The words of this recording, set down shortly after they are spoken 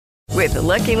With the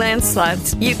Lucky Land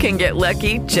Slots, you can get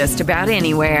lucky just about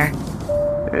anywhere.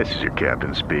 This is your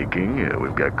captain speaking.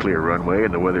 We've got clear runway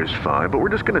and the weather's fine, but we're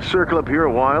just going to circle up here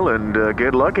a while and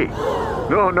get lucky.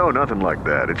 No, nothing like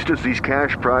that. It's just these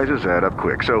cash prizes add up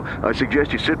quick. So I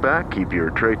suggest you sit back, keep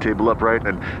your tray table upright,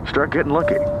 and start getting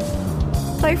lucky.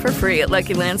 Play for free at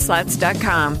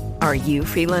LuckyLandSlots.com. Are you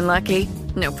feeling lucky?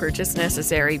 No purchase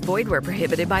necessary. Void where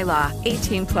prohibited by law.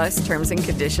 18 plus terms and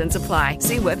conditions apply.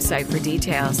 See website for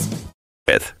details.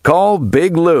 Call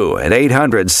Big Lou at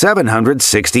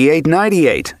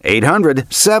 800-700-6898.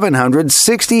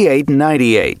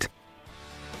 800-700-6898.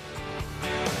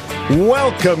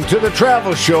 Welcome to the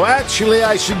Travel Show. Actually,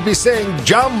 I should be saying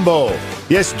Jumbo.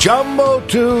 Yes, Jumbo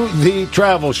to the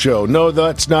Travel Show. No,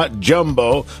 that's not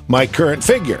Jumbo, my current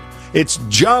figure. It's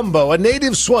Jumbo, a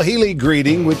native Swahili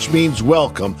greeting, which means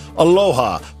welcome,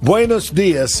 aloha, buenos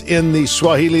dias in the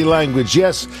Swahili language.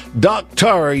 Yes, Doc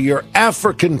Tari, your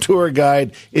African tour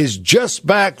guide, is just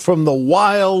back from the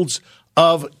wilds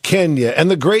of Kenya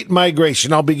and the Great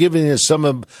Migration. I'll be giving you some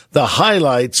of the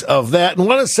highlights of that. And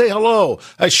want to say hello,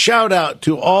 a shout out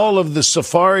to all of the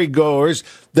safari goers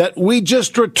that we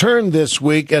just returned this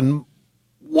week, and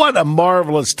what a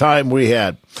marvelous time we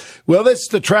had. Well, it's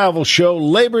the Travel Show,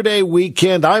 Labor Day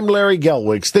weekend. I'm Larry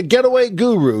Gelwicks, the getaway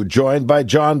guru, joined by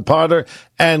John Potter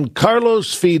and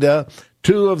Carlos Fida,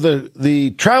 two of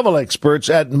the travel experts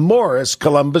at Morris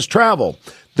Columbus Travel.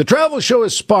 The Travel Show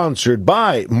is sponsored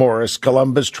by Morris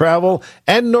Columbus Travel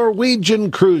and Norwegian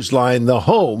Cruise Line, the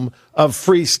home of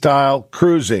freestyle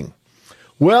cruising.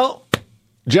 Well,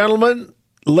 gentlemen,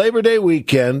 Labor Day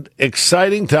weekend,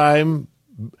 exciting time.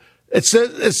 It's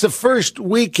the first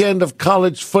weekend of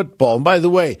college football. And by the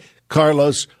way,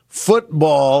 Carlos,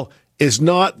 football is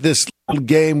not this little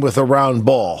game with a round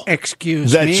ball.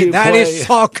 Excuse me, that is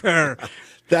soccer.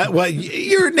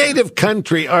 Your native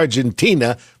country,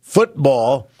 Argentina,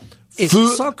 football. It's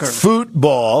soccer.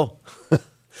 Football.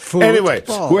 Anyway,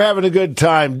 we're having a good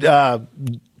time.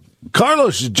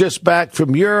 Carlos is just back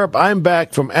from Europe. I'm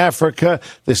back from Africa.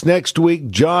 This next week,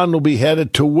 John will be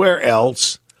headed to where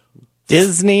else?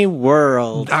 Disney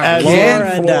World.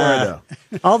 Again, Florida.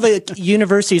 All the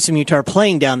universities from Utah are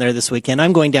playing down there this weekend.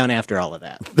 I'm going down after all of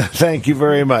that. Thank you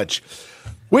very much.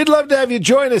 We'd love to have you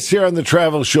join us here on the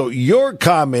Travel Show. Your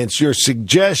comments, your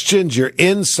suggestions, your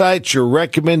insights, your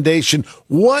recommendation.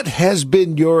 What has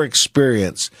been your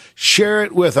experience? Share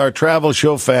it with our Travel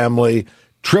Show family.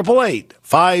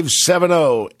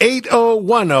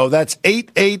 888-570-8010. That's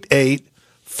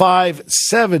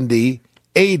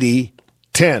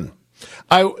 888-570-8010.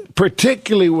 I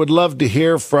particularly would love to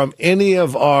hear from any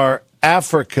of our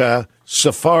Africa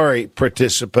Safari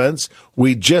participants.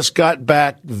 We just got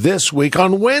back this week.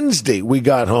 On Wednesday, we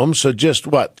got home, so just,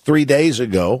 3 days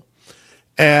ago.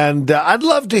 And I'd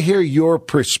love to hear your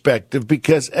perspective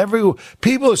because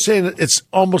people are saying that it's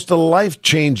almost a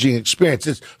life-changing experience.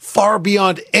 It's far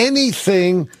beyond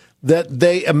anything that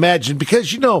they imagined.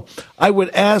 Because, I would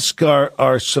ask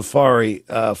our safari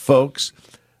folks,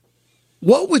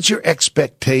 what was your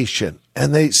expectation?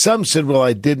 And some said, well,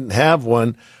 I didn't have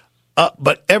one.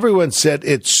 But everyone said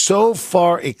it so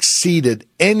far exceeded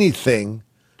anything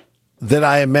that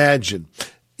I imagined.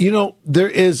 There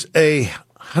is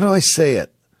how do I say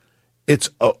it? It's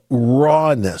a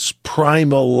rawness,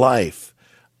 primal life.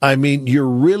 I mean, you're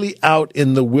really out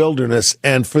in the wilderness,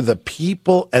 and for the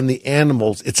people and the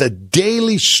animals, it's a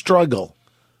daily struggle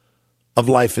of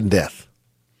life and death.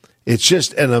 It's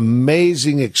just an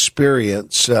amazing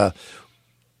experience.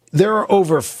 There are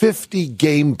over 50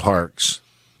 game parks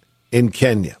in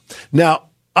Kenya. Now,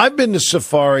 I've been to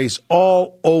safaris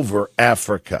all over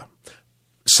Africa.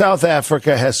 South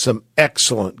Africa has some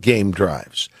excellent game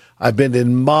drives. I've been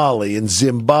in Mali and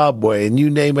Zimbabwe, and you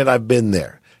name it, I've been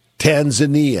there.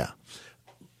 Tanzania.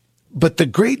 But the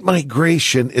Great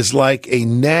Migration is like a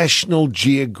National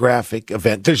Geographic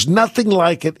event. There's nothing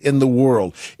like it in the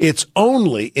world. It's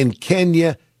only in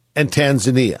Kenya and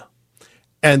Tanzania.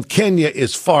 And Kenya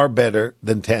is far better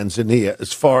than Tanzania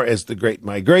as far as the Great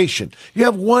Migration. You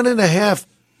have 1.5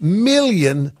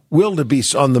 million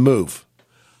wildebeests on the move,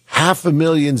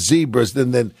 500,000 zebras,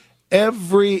 and then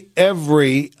every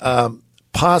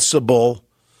possible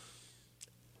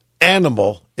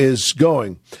animal is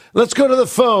going. Let's go to the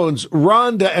phones.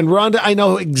 Rhonda, and Rhonda, I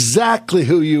know exactly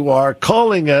who you are,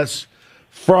 calling us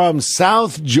from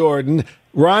South Jordan.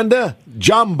 Rhonda,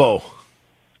 Jumbo.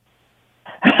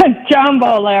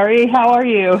 Jumbo, Larry, how are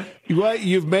you? Well,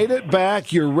 you've made it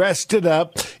back. You're rested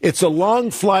up. It's a long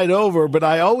flight over, but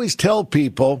I always tell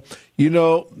people,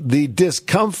 the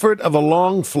discomfort of a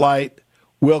long flight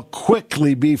will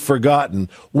quickly be forgotten.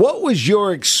 What was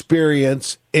your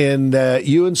experience in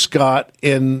you and Scott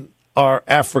in our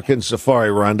African safari,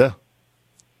 Rhonda?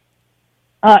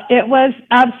 It was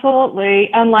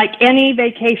absolutely unlike any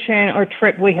vacation or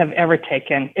trip we have ever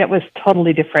taken. It was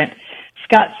totally different.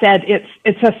 Scott said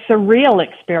it's a surreal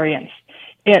experience.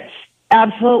 It's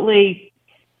absolutely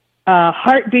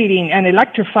heart beating and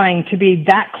electrifying to be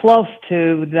that close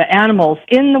to the animals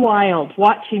in the wild,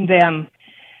 watching them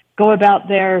go about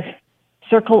their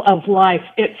circle of life.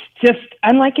 It's just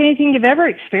unlike anything you've ever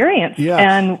experienced. Yeah.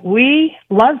 And we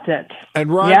loved it. And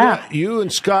Rhonda, you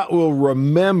and Scott will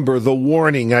remember the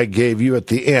warning I gave you at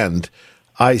the end.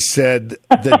 I said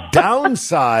the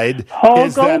downside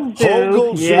is that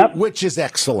Hogle Zoo, which is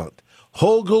excellent,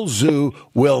 Hogle Zoo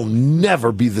will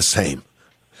never be the same.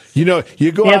 You know,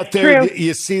 you go out there,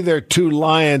 you see there are 2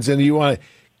 lions, and you want to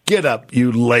get up, you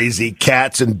lazy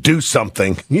cats, and do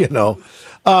something, you know.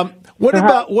 What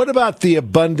about the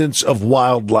abundance of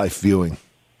wildlife viewing?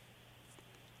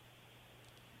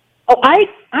 Oh, I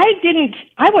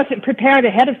wasn't prepared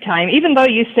ahead of time. Even though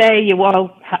you say you want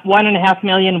 1.5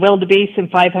 million wildebeest and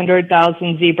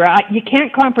 500,000 zebra, you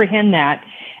can't comprehend that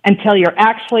until you're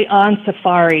actually on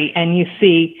safari and you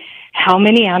see how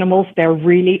many animals there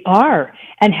really are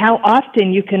and how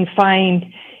often you can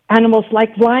find animals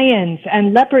like lions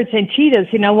and leopards and cheetahs,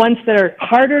 you know, ones that are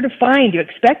harder to find. You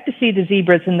expect to see the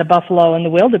zebras and the buffalo and the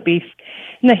wildebeest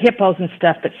and the hippos and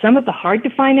stuff, but some of the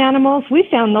hard-to-find animals, we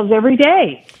found those every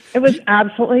day. It was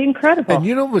absolutely incredible. And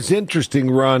you know what's interesting,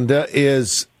 Rhonda,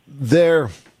 is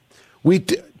we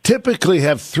typically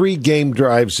have 3 game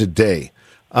drives a day.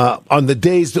 On the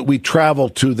days that we travel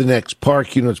to the next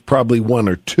park, you know, it's probably 1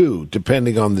 or 2,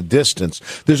 depending on the distance.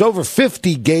 There's over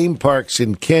 50 game parks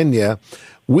in Kenya.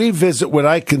 We visit what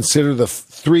I consider the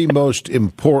 3 most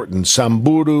important,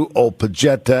 Samburu,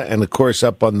 Olpejeta, and, of course,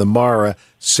 up on the Mara,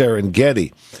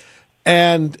 Serengeti.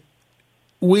 And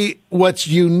what's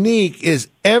unique is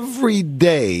every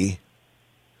day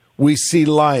we see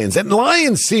lions. And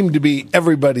lions seem to be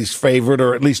everybody's favorite,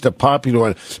 or at least a popular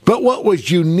one. But what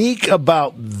was unique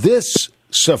about this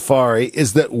safari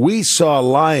is that we saw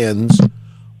lions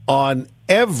on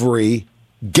every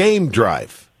game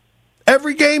drive.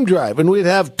 Every game drive, and we'd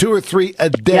have 2 or 3 a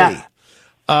day.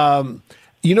 Yeah.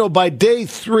 You know, by day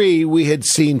 3, we had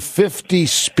seen 50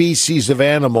 species of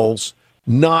animals,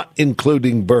 not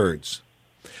including birds.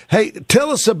 Hey,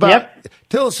 tell us about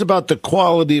the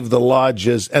quality of the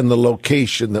lodges and the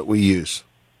location that we use.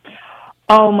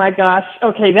 Oh my gosh!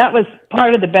 Okay, that was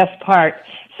part of the best part.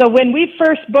 So when we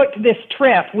first booked this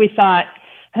trip, we thought,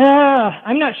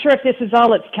 I'm not sure if this is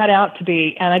all it's cut out to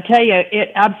be. And I tell you,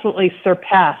 it absolutely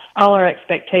surpassed all our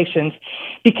expectations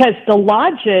because the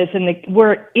lodges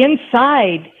were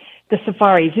inside the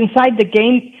safaris, inside the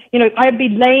game. You know, I'd be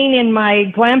laying in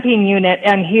my glamping unit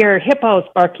and hear hippos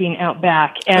barking out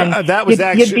back. And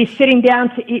you'd be sitting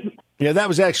down to eat. Yeah, that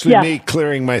was actually me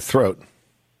clearing my throat.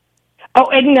 Oh,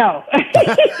 and no.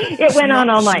 It went on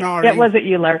all night. Snoring. It wasn't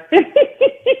Euler.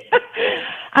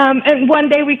 And one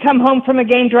day we come home from a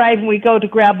game drive and we go to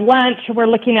grab lunch. We're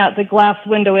looking out the glass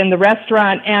window in the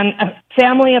restaurant, and a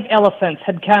family of elephants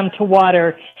had come to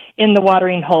water in the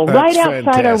watering hole right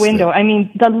outside our window. I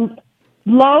mean, the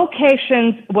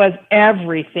locations was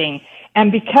everything.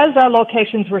 And because our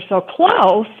locations were so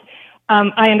close,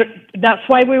 that's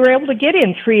why we were able to get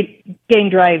in 3 game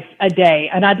drives a day.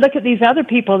 And I'd look at these other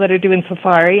people that are doing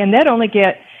safari, and they'd only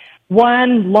get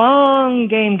 1 long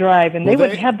game drive, and they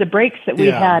wouldn't have the breaks that we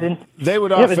had. And it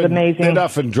was amazing. They'd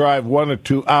often drive 1 or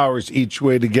 2 hours each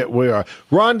way to get where we are.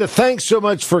 Rhonda, thanks so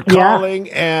much for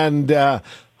calling, and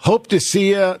hope to see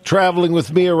you traveling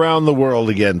with me around the world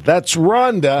again. That's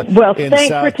Rhonda. Well, thanks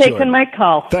for taking my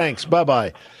call. Thanks.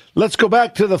 Bye-bye. Let's go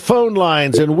back to the phone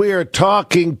lines, and we are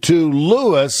talking to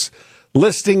Lewis,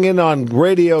 listening in on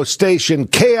radio station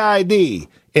KID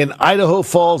in Idaho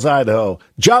Falls, Idaho.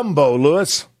 Jumbo,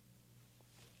 Lewis.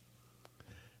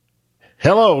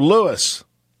 Hello, Lewis.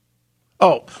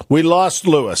 Oh, we lost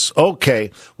Lewis.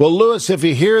 Okay. Well, Lewis, if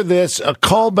you hear this, a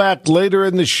call back later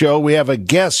in the show. We have a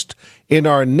guest in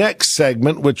our next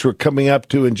segment, which we're coming up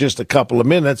to in just a couple of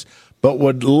minutes, but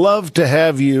would love to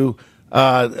have you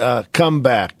come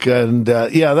back. And,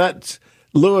 that's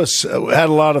Lewis had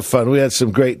a lot of fun. We had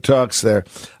some great talks there.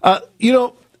 You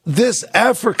know, this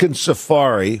African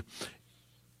safari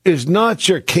is not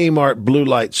your Kmart blue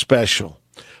light special,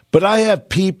 but I have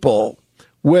people,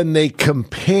 when they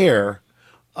compare,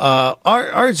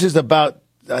 ours is about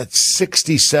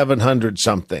 6,700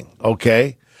 something,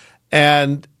 okay?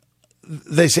 And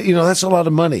they say, you know, that's a lot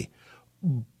of money.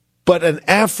 But an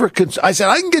African, I said,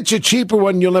 I can get you a cheaper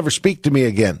one. You'll never speak to me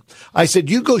again. I said,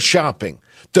 you go shopping.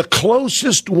 The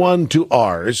closest one to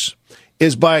ours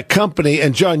is by a company,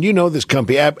 and John, you know this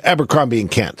company, Abercrombie &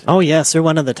 Kent. Oh, yes, they're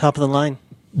one of the top of the line.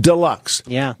 Deluxe.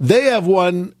 Yeah. They have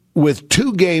one with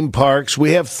 2 game parks.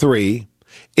 We have 3.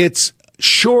 It's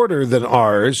shorter than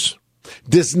ours.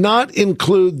 Does not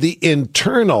include the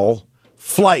internal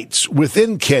flights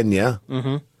within Kenya.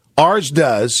 Mm-hmm. Ours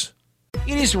does.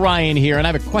 It is Ryan here, and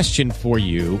I have a question for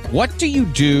you. What do you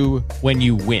do when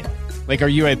you win? Like, are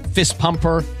you a fist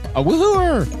pumper, a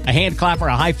woohooer, a hand clapper,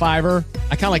 a high fiver?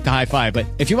 I kind of like the high five, but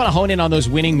if you want to hone in on those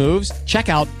winning moves, check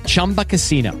out Chumba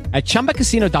Casino. At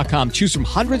ChumbaCasino.com, choose from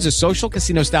hundreds of social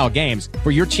casino-style games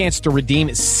for your chance to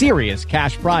redeem serious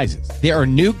cash prizes. There are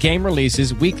new game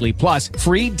releases weekly, plus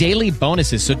free daily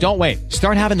bonuses. So don't wait.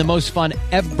 Start having the most fun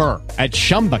ever at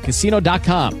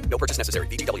ChumbaCasino.com. No purchase necessary.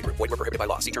 VGW. Void where prohibited by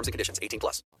law. See terms and conditions.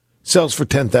 18+. Sells for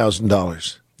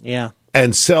 $10,000. Yeah.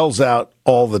 And sells out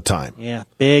all the time. Yeah,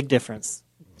 big difference.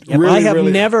 Yep. Really, I have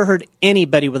really, never heard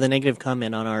anybody with a negative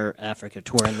comment on our Africa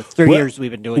tour in the 30 years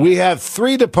we've been doing it. We have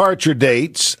 3 departure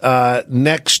dates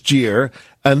next year,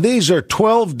 and these are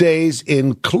 12 days,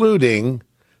 including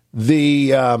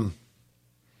the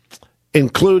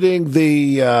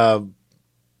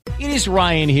It is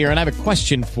Ryan here, and I have a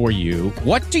question for you.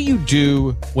 What do you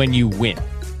do when you win?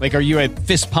 Like, are you a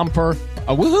fist pumper,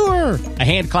 a woohooer, a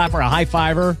hand clapper, a high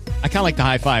fiver? I kind of like the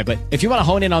high five, but if you want to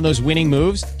hone in on those winning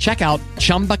moves, check out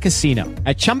Chumba Casino.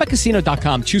 At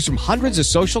ChumbaCasino.com, choose from hundreds of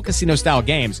social casino-style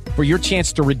games for your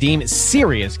chance to redeem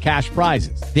serious cash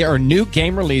prizes. There are new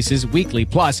game releases weekly,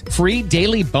 plus free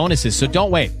daily bonuses. So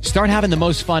don't wait. Start having the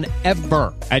most fun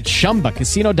ever at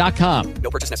ChumbaCasino.com.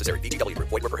 No purchase necessary. VGW.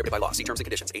 Void where prohibited by law. See terms and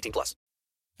conditions. 18+.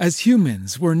 As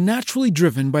humans, we're naturally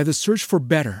driven by the search for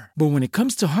better. But when it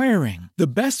comes to hiring, the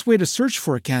best way to search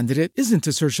for a candidate isn't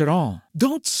to search at all.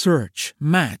 Don't search,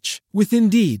 match with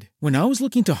Indeed. When I was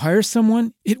looking to hire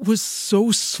someone, it was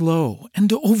so slow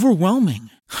and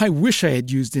overwhelming. I wish I had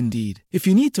used Indeed. If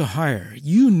you need to hire,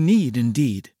 you need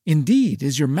Indeed. Indeed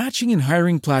is your matching and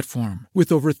hiring platform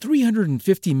with over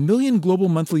 350 million global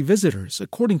monthly visitors,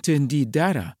 according to Indeed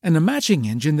data, and a matching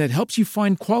engine that helps you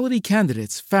find quality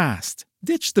candidates fast.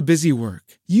 Ditch the busy work.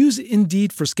 Use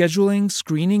Indeed for scheduling,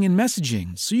 screening, and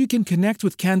messaging so you can connect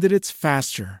with candidates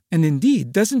faster. And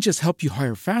Indeed doesn't just help you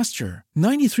hire faster.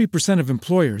 93% of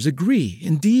employers agree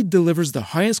Indeed delivers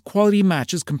the highest quality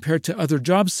matches compared to other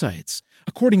job sites,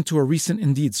 according to a recent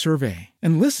Indeed survey.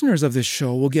 And listeners of this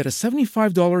show will get a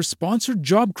 $75 sponsored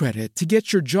job credit to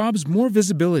get your jobs more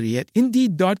visibility at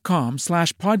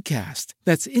Indeed.com/podcast.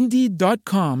 That's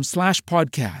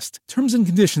Indeed.com/podcast. Terms and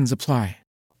conditions apply.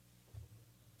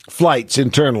 Flights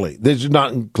internally. They do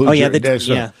not include. Oh, yeah,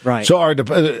 right. So our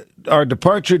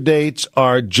departure dates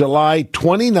are July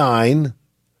 29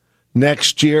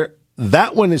 next year.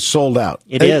 That one is sold out.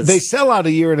 It is. They sell out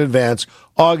a year in advance,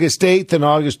 August 8th and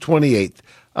August 28th.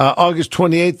 August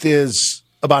 28th is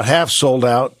about half sold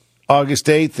out. August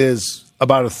 8th is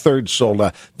about a third sold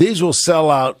out. These will sell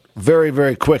out very,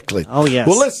 very quickly. Oh, yes.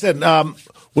 Well, listen,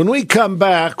 when we come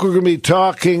back, we're going to be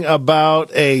talking about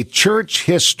a church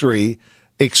history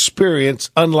experience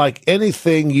unlike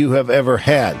anything you have ever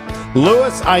had.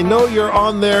 Lewis, I know you're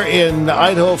on there in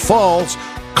Idaho Falls.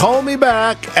 Call me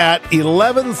back at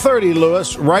 11:30,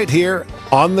 Lewis, right here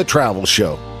on The Travel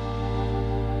Show.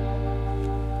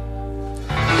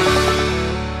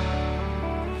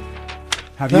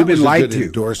 Have you been lied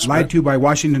to? Lied to by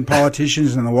Washington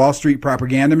politicians and the Wall Street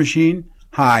propaganda machine?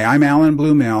 Hi, I'm Alan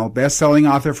Blumell, best-selling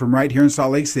author from right here in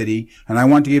Salt Lake City, and I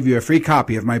want to give you a free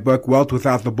copy of my book, Wealth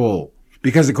Without the Bull.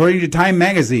 Because according to Time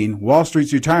magazine, Wall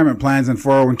Street's retirement plans and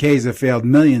 401ks have failed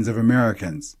millions of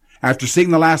Americans. After seeing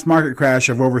the last market crash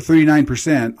of over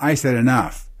 39%, I said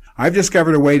enough. I've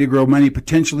discovered a way to grow money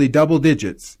potentially double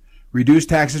digits, reduce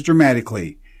taxes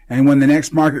dramatically, and when the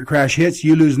next market crash hits,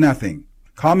 you lose nothing.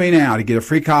 Call me now to get a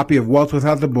free copy of Wealth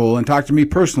Without the Bull and talk to me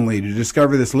personally to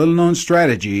discover this little-known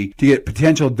strategy to get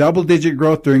potential double-digit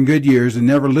growth during good years and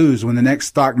never lose when the next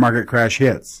stock market crash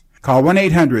hits. Call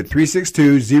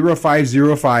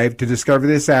 1-800-362-0505 to discover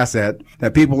this asset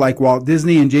that people like Walt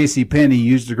Disney and J.C. Penney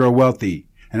use to grow wealthy.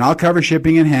 And I'll cover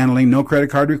shipping and handling, no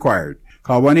credit card required.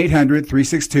 Call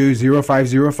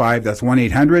 1-800-362-0505. That's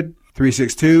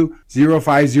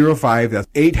 1-800-362-0505. That's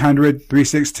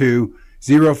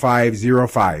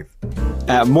 800-362-0505.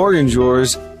 At Morgan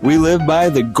Drawers, we live by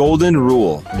the golden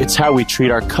rule. It's how we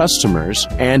treat our customers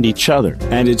and each other.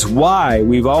 And it's why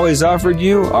we've always offered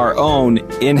you our own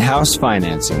in-house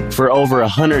financing. For over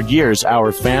 100 years,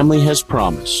 our family has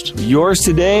promised. Yours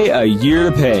today, a year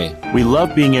to pay. We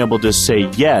love being able to say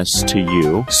yes to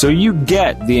you, so you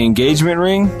get the engagement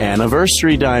ring,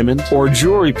 anniversary diamond, or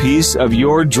jewelry piece of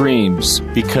your dreams,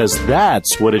 because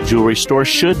that's what a jewelry store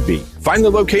should be. Find the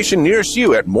location nearest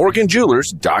you at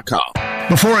morganjewelers.com.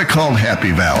 Before I called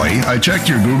Happy Valley, I checked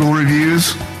your Google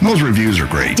reviews. Those reviews are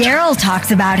great. Daryl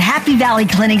talks about Happy Valley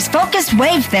Clinic's focused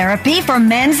wave therapy for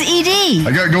men's ED.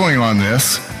 I got going on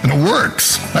this, and it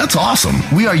works. That's awesome.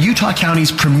 We are Utah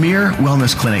County's premier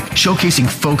wellness clinic, showcasing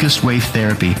focused wave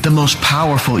therapy, the most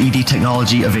powerful ED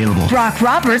technology available. Brock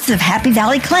Roberts of Happy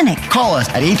Valley Clinic. Call us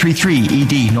at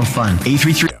 833-ED, no fun,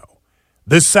 833.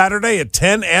 This Saturday at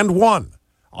 10 and 1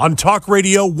 on Talk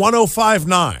Radio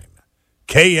 105.9.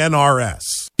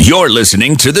 KNRS. You're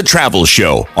listening to The Travel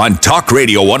Show on Talk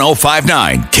Radio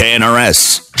 105.9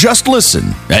 KNRS. Just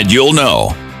listen and you'll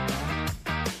know.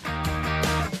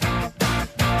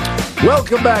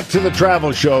 Welcome back to The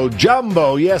Travel Show.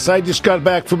 Jumbo, yes, I just got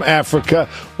back from Africa.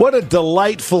 What a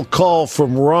delightful call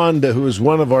from Rhonda, who is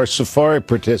one of our safari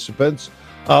participants.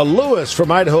 Lewis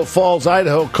from Idaho Falls,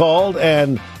 Idaho called,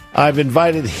 and I've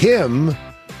invited him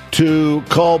to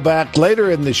call back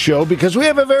later in the show because we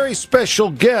have a very special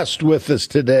guest with us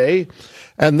today,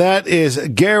 and that is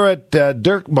Gerrit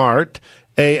Dirkmaat,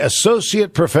 a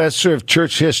associate professor of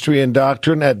church history and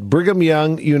doctrine at Brigham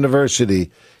Young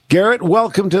University. Gerrit,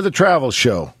 welcome to the Travel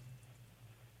Show.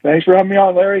 Thanks for having me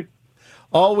on, Larry.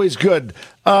 Always good.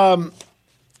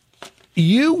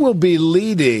 You will be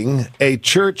leading a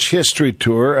church history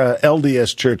tour,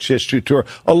 LDS church history tour,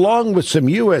 along with some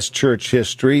U.S. church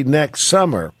history next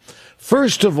summer.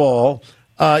 First of all,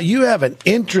 you have an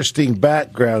interesting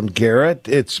background, Gerrit.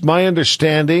 It's my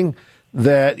understanding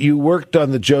that you worked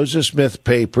on the Joseph Smith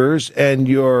papers, and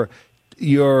your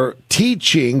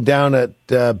teaching down at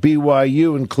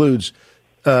BYU includes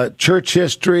church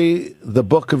history, the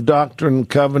Book of Doctrine and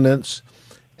Covenants,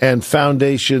 and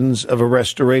Foundations of a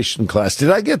Restoration class.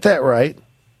 Did I get that right?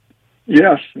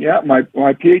 Yes. Yeah. My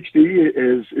PhD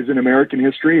is in American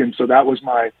history, and so that was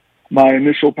my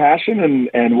initial passion,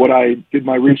 and what I did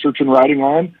my research and writing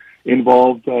on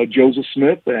involved Joseph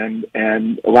Smith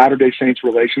and Latter-day Saints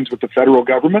relations with the federal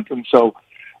government, and so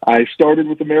I started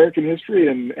with American history,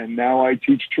 and now I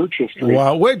teach church history.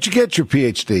 Wow. Where'd you get your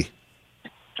PhD?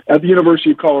 At the University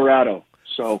of Colorado.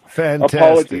 So fantastic.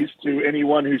 Apologies to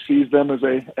anyone who sees them as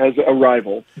a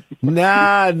rival.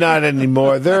 Nah, not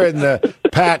anymore. They're in the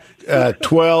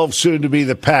Pac-12, soon to be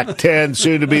the Pac-10,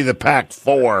 soon to be the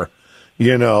Pac-4.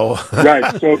 You know,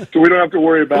 right? So we don't have to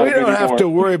worry about. We don't have to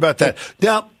worry about that.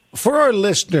 Now, for our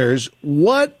listeners,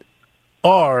 what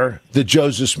are the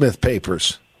Joseph Smith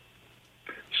papers?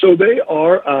 So they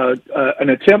are an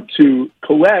attempt to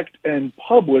collect and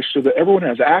publish so that everyone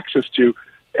has access to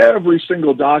every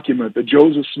single document that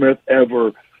Joseph Smith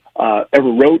ever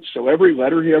wrote. So every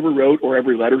letter he ever wrote, or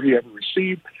every letter he ever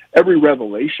received, every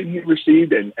revelation he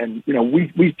received, and you know,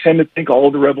 we tend to think all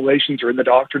of the revelations are in the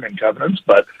Doctrine and Covenants,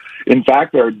 but in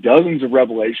fact there are dozens of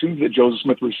revelations that Joseph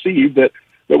Smith received that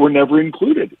were never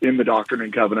included in the Doctrine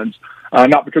and Covenants.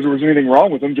 Not because there was anything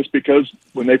wrong with them, just because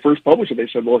when they first published it, they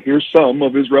said, well, here's some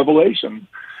of his revelations.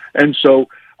 And so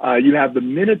you have the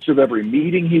minutes of every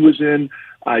meeting he was in.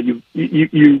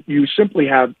 You simply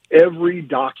have every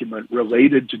document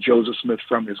related to Joseph Smith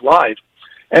from his life.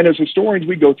 And as historians,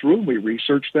 we go through and we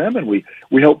research them, and we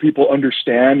help people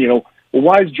understand, you know, well,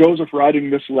 why is Joseph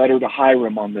writing this letter to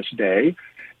Hiram on this day?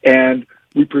 And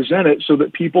we present it so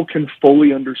that people can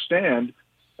fully understand,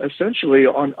 essentially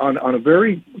on a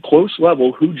very close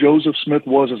level, who Joseph Smith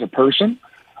was as a person,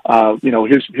 you know,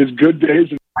 his good days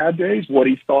and bad days, what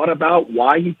he thought about,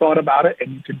 why he thought about it,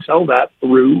 and you can tell that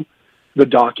through the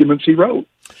documents he wrote.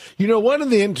 You know, one of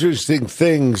the interesting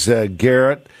things,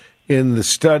 Gerrit, in the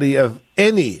study of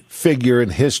any figure in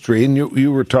history, and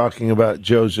you were talking about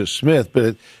Joseph Smith, but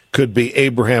it could be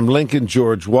Abraham Lincoln,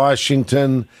 George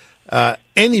Washington,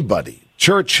 anybody,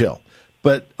 Churchill,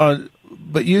 but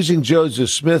using Joseph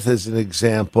Smith as an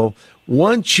example,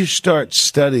 once you start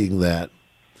studying that,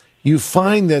 you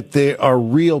find that they are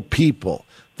real people.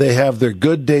 They have their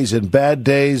good days and bad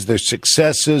days, their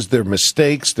successes, their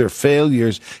mistakes, their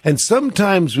failures. And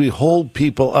sometimes we hold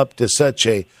people up to such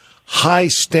a high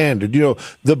standard. You know,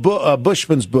 the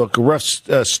Bushman's book, Rough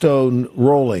Stone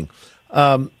Rolling,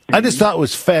 I just thought it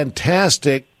was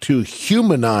fantastic to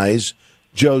humanize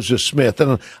Joseph Smith.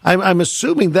 And I'm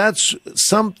assuming that's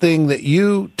something that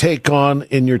you take on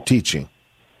in your teaching.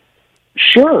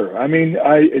 Sure. I mean,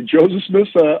 Joseph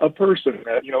Smith's a person.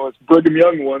 As Brigham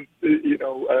Young once,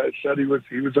 said he was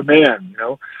a man.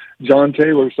 John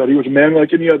Taylor said he was a man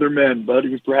like any other man, but he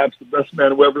was perhaps the best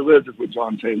man who ever lived, is what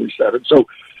John Taylor said. And so,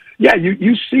 yeah,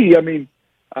 you see. I mean,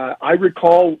 I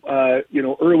recall,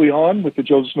 early on with the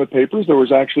Joseph Smith papers, there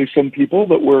was actually some people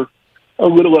that were a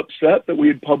little upset that we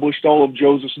had published all of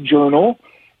Joseph's journal,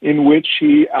 in which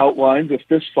he outlined the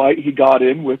fist fight he got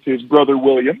in with his brother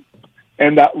William.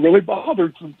 And that really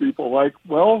bothered some people. Like,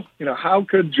 well, how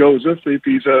could Joseph, if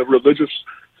he's a religious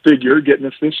figure, get in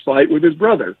a fist fight with his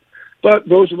brother? But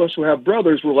those of us who have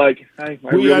brothers were like, I we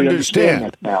really understand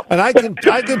that now. And I can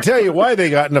tell you why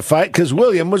they got in a fight, because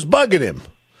William was bugging him.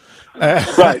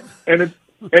 Right. And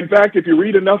in fact, if you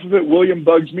read enough of it, William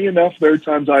bugs me enough. There are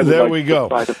times I there like we to go.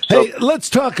 fight him. So, hey, let's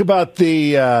talk about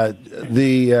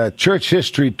the church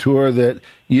history tour that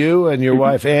you and your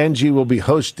wife Angie will be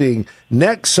hosting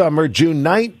next summer, June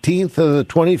 19th to the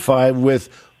 25th, with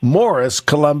Morris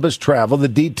Columbus Travel. The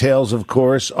details, of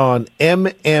course, on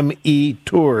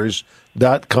mmetours.com.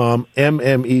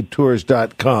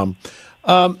 mmetours.com.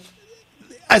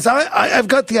 As I've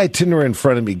got the itinerary in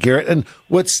front of me, Garrett, and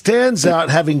what stands out,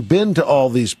 having been to all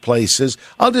these places,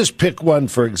 I'll just pick one,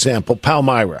 for example,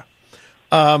 Palmyra.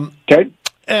 Okay.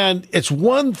 And it's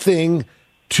one thing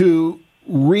to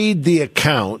read the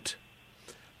account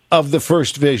of the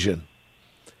first vision,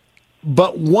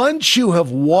 but once you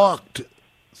have walked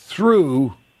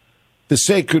through the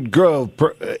sacred grove,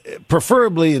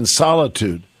 preferably in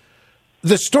solitude,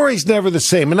 the story's never the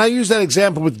same. And I use that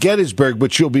example with Gettysburg,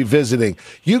 which you'll be visiting.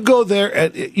 You go there,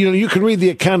 and you can read the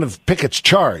account of Pickett's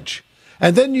charge,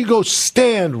 and then you go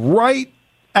stand right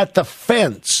at the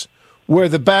fence where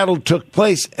the battle took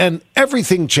place, and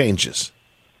everything changes.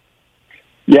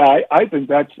 Yeah, I think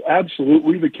that's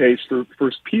absolutely the case for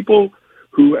people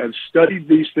who have studied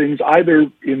these things either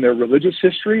in their religious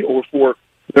history or for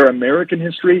their American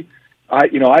history.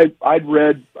 I'd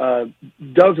read a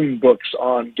dozen books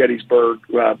on Gettysburg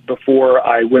before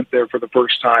I went there for the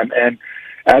first time, and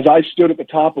as I stood at the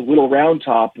top of Little Round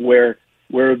Top, where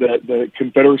the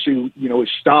Confederacy was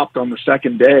stopped on the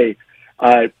second day,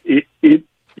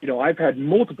 I've had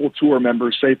multiple tour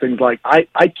members say things like, "I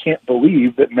can't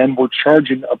believe that men were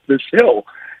charging up this hill,"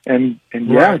 and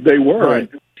yeah, they were. Right.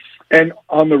 And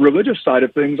on the religious side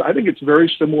of things, I think it's very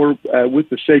similar with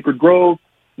the Sacred Grove,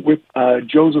 with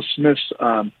Joseph Smith's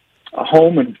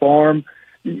home and farm.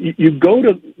 You go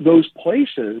to those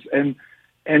places, and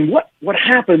what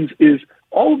happens is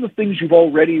all of the things you've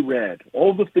already read,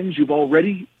 all of the things you've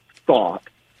already thought,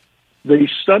 they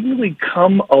suddenly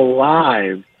come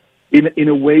alive in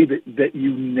a way that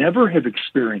you never have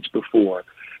experienced before.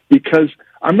 Because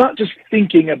I'm not just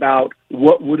thinking about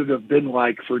what would it have been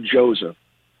like for Joseph.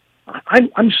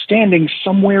 I'm standing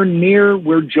somewhere near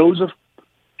where Joseph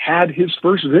had his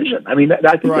first vision. I mean,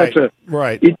 I think that's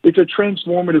it's a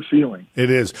transformative feeling. It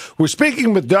is. We're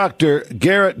speaking with Dr.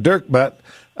 Garrett Dirkmaat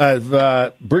of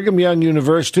Brigham Young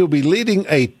University. Will be leading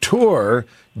a tour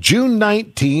June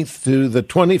 19th to the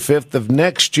 25th of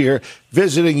next year,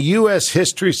 visiting U.S.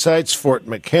 history sites, Fort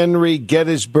McHenry,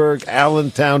 Gettysburg,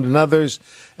 Allentown, and others,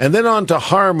 and then on to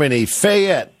Harmony,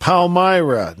 Fayette,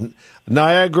 Palmyra,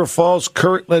 Niagara Falls,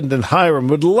 Kirtland, and Hiram.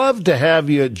 Would love to have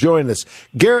you join us.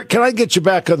 Garrett, can I get you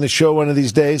back on the show one of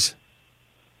these days?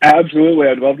 Absolutely.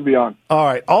 I'd love to be on. All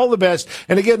right. All the best.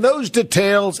 And again, those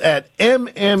details at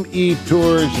mmetours.com.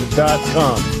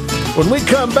 When we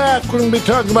come back, we're going to be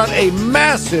talking about a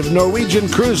massive Norwegian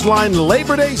Cruise Line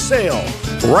Labor Day sale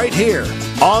right here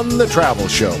on The Travel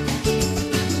Show.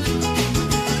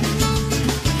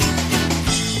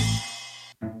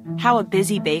 How a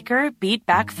busy baker beat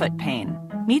back foot pain.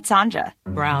 Meet Sanja.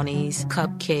 Brownies,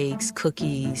 cupcakes,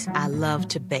 cookies. I love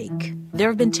to bake. There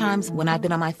have been times when I've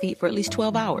been on my feet for at least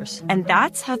 12 hours. And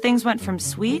that's how things went from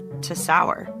sweet to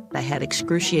sour. I had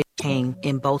excruciating pain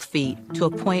in both feet to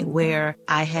a point where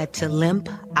I had to limp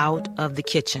out of the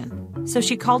kitchen. So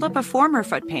she called up a former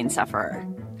foot pain sufferer,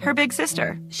 her big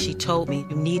sister. She told me,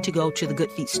 you need to go to the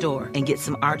Good Feet store and get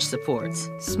some arch supports.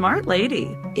 Smart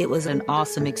lady. It was an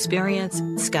awesome experience.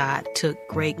 Scott took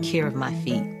great care of my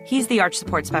feet. He's the arch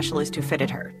support specialist who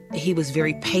fitted her. He was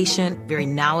very patient, very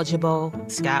knowledgeable.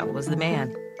 Scott was the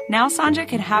man. Now Sanja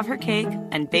can have her cake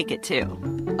and bake it too.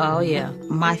 Oh, yeah.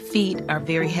 My feet are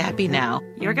very happy now.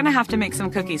 You're going to have to make some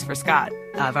cookies for Scott.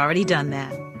 I've already done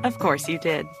that. Of course you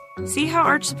did. See how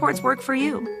arch supports work for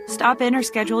you. Stop in or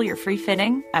schedule your free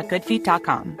fitting at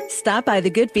goodfeet.com. Stop by the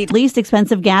Good Feet. Least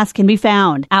expensive gas can be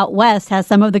found. Out West has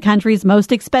some of the country's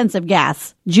most expensive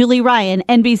gas. Julie Ryan,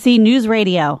 NBC News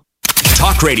Radio.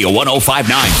 Talk Radio 105.9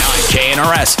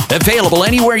 KNRS. Available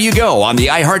anywhere you go on the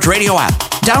iHeartRadio app.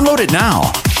 Download it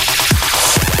now.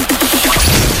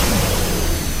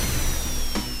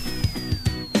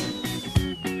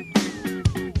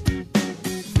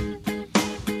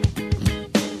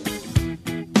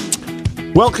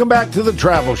 Welcome back to the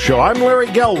Travel Show. I'm Larry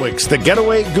Gelwicks, the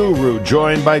getaway guru,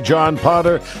 joined by John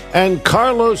Potter and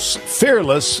Carlos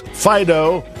Fearless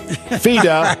Fido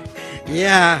Fida.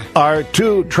 Yeah. Our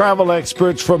two travel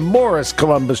experts from Morris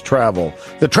Columbus Travel.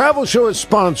 The Travel Show is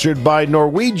sponsored by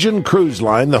Norwegian Cruise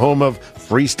Line, the home of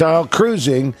freestyle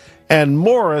cruising, and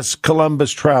Morris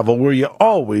Columbus Travel, where you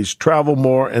always travel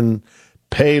more and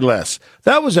pay less.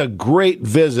 That was a great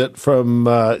visit from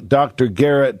Dr.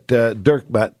 Garrett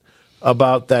Dirkbutt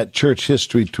about that church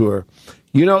history tour.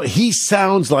 You know, he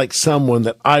sounds like someone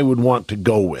that I would want to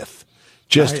go with.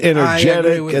 Just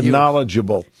energetic and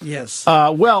knowledgeable. Yes.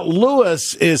 Well,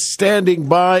 Lewis is standing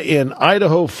by in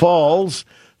Idaho Falls.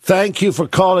 Thank you for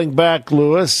calling back,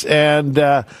 Lewis. And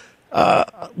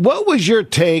what was your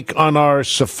take on our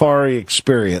safari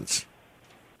experience?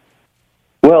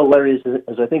 Well, Larry,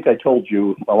 as I think I told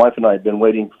you, my wife and I have been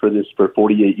waiting for this for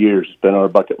 48 years. It's been on our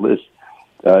bucket list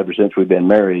ever since we've been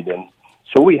married. And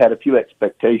so we had a few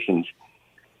expectations,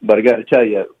 but I got to tell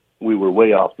you, we were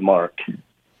way off the mark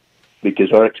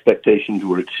because our expectations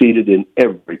were exceeded in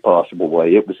every possible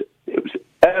way. It was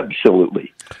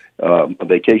absolutely a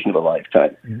vacation of a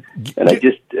lifetime. And I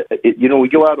just, we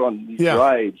go out on these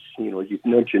drives, as you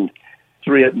mentioned,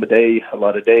 3 of them a day, a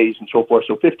lot of days and so forth.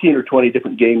 So 15 or 20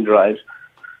 different game drives.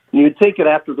 And you'd think that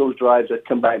after those drives, I'd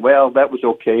come back, well, that was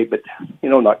okay, but,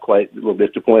 not quite, a little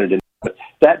disappointed in it. But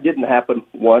that didn't happen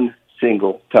one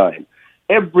single time.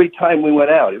 Every time we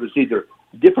went out, it was either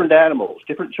different animals,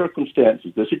 different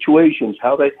circumstances, the situations,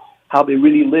 how they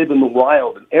really live in the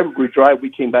wild. And every drive we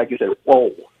came back and said,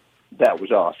 whoa, that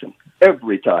was awesome.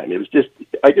 Every time. It was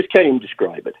I just can't even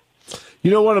describe it.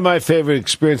 One of my favorite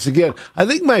experiences, again, I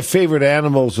think my favorite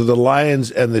animals are the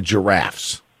lions and the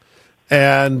giraffes.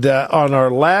 And on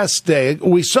our last day,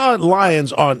 we saw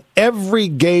lions on every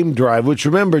game drive, which,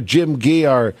 remember, Jim Gee,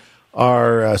 our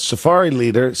safari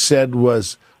leader, said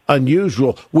was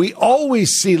unusual. We always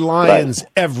see lions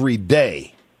every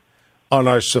day on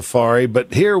our safari,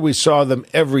 but here we saw them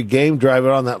every game drive.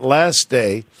 And on that last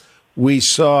day, we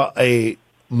saw a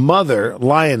mother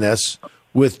lioness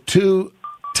with 2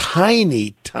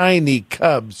 tiny, tiny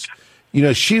cubs.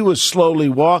 She was slowly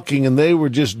walking, and they were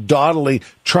just dawdling,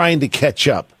 trying to catch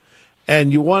up.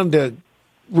 And you wanted to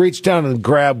reach down and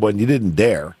grab one. You didn't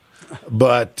dare.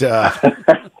 But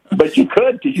but you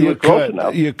could, because you were close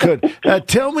enough. You could.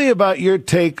 Tell me about your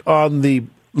take on the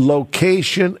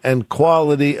location and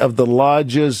quality of the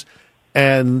lodges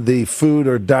and the food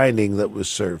or dining that was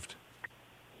served.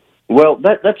 Well,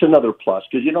 that's another plus,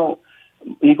 because,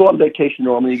 you go on vacation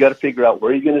normally, you got to figure out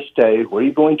where you're going to stay, where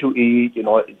you're going to eat.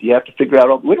 You have to figure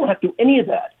out. We don't have to do any of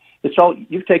that. It's all,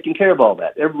 you've taken care of all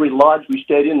that. Every lodge we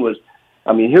stayed in was,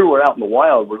 here we're out in the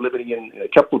wild. We're living in a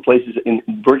couple of places in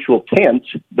virtual tents,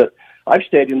 but I've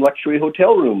stayed in luxury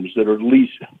hotel rooms that are at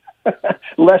least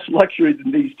less luxury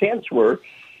than these tents were.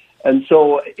 And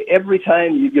so every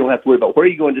time you don't have to worry about where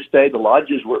you're going to stay. The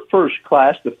lodges were first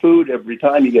class. The food, every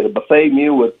time you get a buffet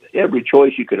meal with every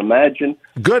choice you could imagine.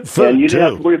 Good food, and you too. didn't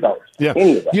have to worry about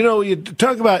any of that. You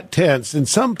talk about tents, and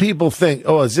some people think,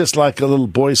 it's just like a little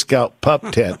Boy Scout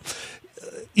pup tent.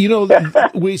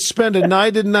 We spent a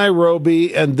night in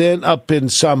Nairobi and then up in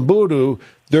Samburu.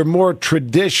 They're more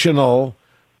traditional.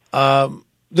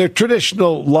 They're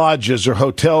traditional lodges or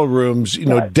hotel rooms,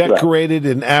 decorated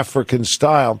in African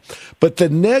style. But the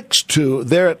next two,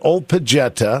 they're at Old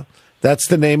Pajeta. That's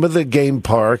the name of the game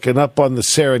park. And up on the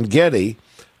Serengeti,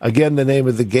 again, the name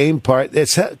of the game park.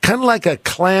 It's kind of like a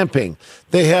clamping.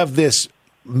 They have this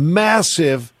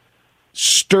massive,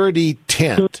 sturdy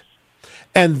tent.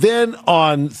 And then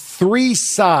on 3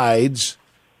 sides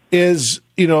is,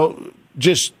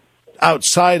 just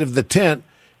outside of the tent,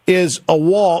 is a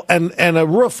wall and a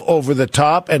roof over the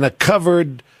top and a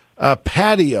covered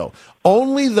patio.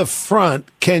 Only the front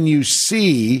can you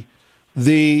see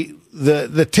the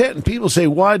tent. And people say,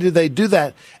 why do they do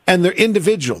that? And they're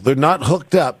individual. They're not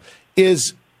hooked up.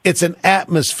 It's an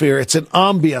atmosphere. It's an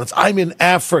ambiance. I'm in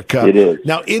Africa. It is.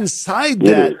 Now, inside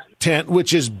that tent,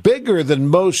 which is bigger than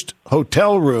most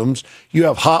hotel rooms, you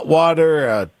have hot water,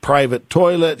 a private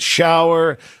toilet,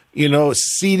 shower,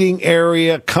 seating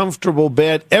area, comfortable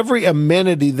bed, every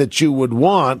amenity that you would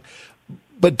want.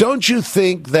 But don't you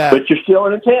think that... But you're still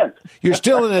in a tent. You're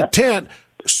still in a tent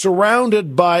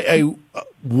surrounded by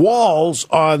walls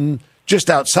on just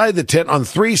outside the tent on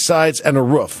 3 sides and a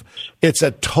roof. It's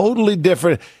a totally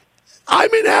different...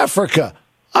 I'm in Africa.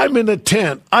 I'm in a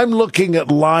tent. I'm looking at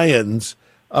lions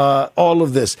all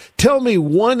of this. Tell me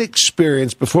one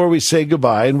experience before we say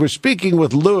goodbye. And we're speaking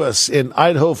with Lewis in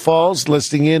Idaho Falls,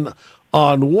 listening in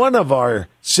on one of our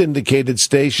syndicated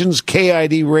stations,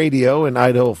 KID Radio in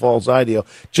Idaho Falls, Idaho.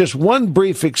 Just one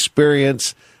brief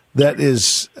experience that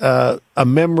is a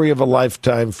memory of a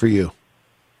lifetime for you.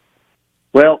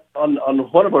 Well, on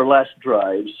one of our last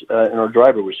drives, and our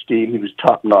driver was Steve. He was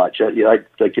top notch. I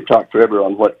could talk forever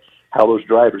on how those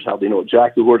drivers, how they know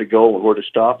exactly where to go and where to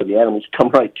stop, and the animals come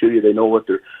right to you. They know what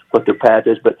their path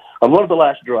is. But on one of the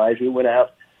last drives, we went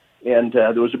out, and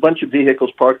there was a bunch of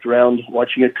vehicles parked around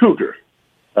watching a cougar,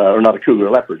 or not a cougar,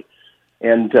 a leopard.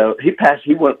 And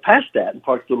he went past that and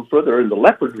parked a little further, and the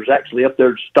leopard was actually up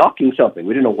there stalking something.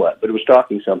 We didn't know what, but it was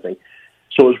stalking something.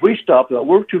 So as we stopped,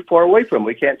 we're too far away from him.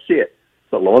 We can't see it.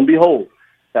 But lo and behold,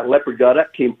 that leopard got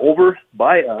up, came over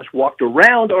by us, walked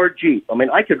around our Jeep. I mean,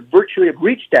 I could virtually have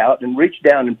reached out and reached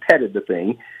down and petted the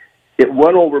thing. It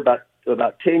went over about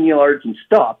 10 yards and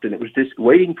stopped, and it was just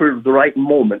waiting for the right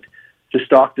moment to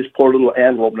stalk this poor little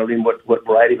antelope. And I mean, what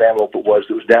variety of antelope it was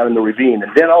that was down in the ravine.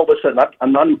 And then all of a sudden,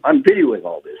 I'm videoing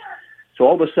all this. So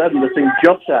all of a sudden, the thing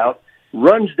jumps out,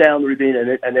 runs down the ravine,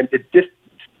 and then it just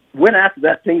went after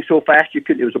that thing so fast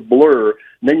it was a blur.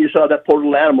 And then you saw that poor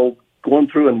little animal going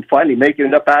through and finally making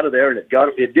it up out of there, and it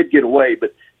did get away.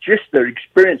 But just the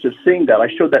experience of seeing that, I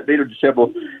showed that video to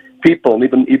several people, and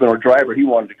even our driver, he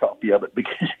wanted a copy of it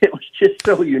because it was just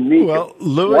so unique. Well,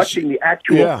 Lewis, watching the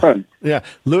actual hunt. Yeah,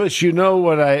 Lewis, you know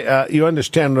what you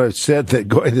understand what I've said, that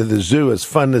going to the zoo, as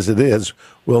fun as it is,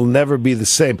 will never be the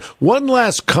same. One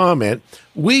last comment: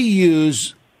 we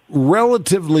use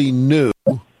relatively new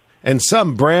and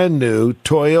some brand new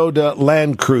Toyota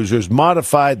Land Cruisers,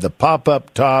 modified, the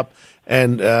pop-up top,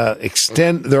 and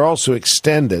they're also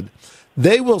extended.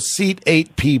 They will seat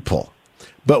 8 people,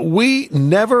 but we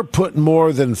never put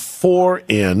more than 4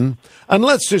 in,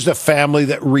 unless there's a family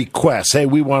that requests, hey,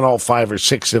 we want all 5 or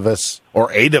 6 of us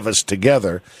or 8 of us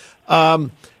together. Now,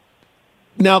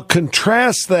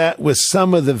 contrast that with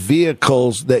some of the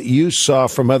vehicles that you saw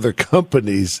from other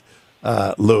companies,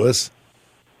 Lewis.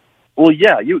 Well,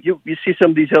 yeah, you see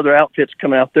some of these other outfits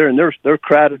come out there, and they're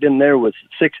crowded in there with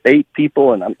 6, 8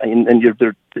 people, and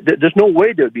there's no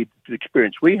way there'd be the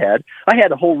experience we had. I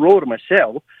had a whole row to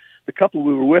myself. The couple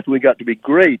we were with, we got to be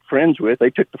great friends with. They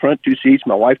took the front 2 seats.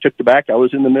 My wife took the back. I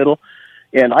was in the middle.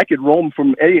 And I could roam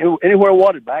from anywhere I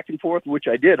wanted, back and forth, which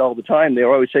I did all the time. They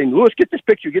were always saying, "Lewis, get this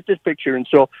picture." And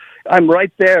so I'm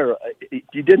right there.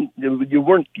 You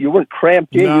weren't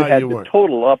cramped in. No, you had the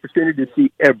total opportunity to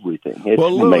see everything. It's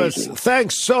Lewis, amazing.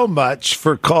 Thanks so much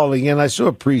for calling in. I so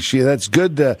appreciate it. That's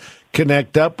good to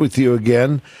connect up with you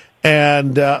again.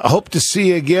 And hope to see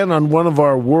you again on one of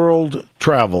our world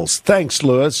travels. Thanks,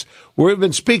 Lewis. We've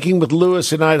been speaking with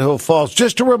Lewis in Idaho Falls.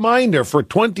 Just a reminder, for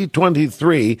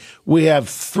 2023, we have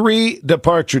 3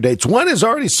 departure dates. One is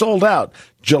already sold out,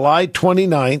 July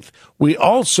 29th. We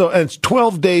also, and it's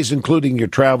 12 days including your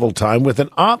travel time, with an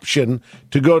option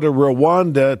to go to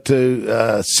Rwanda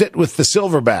to sit with the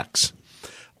silverbacks.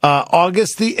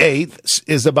 August the 8th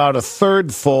is about a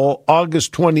third full.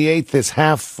 August 28th is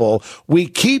half full. We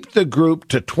keep the group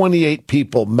to 28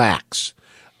 people max.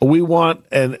 We want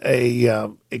a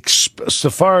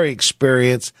safari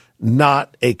experience,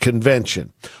 not a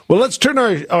convention. Well, let's turn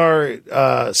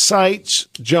our sights,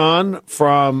 John,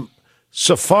 from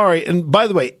safari. And by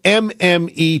the way,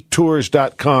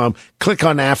 mmetours.com. Click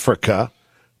on Africa,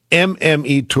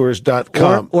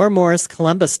 mmetours.com. Or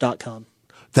MorrisColumbus.com.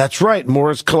 That's right,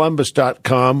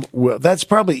 MorrisColumbus.com. Well, that's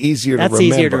probably easier to remember. That's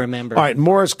easier to remember. All right,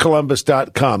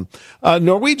 MorrisColumbus.com.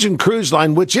 Norwegian Cruise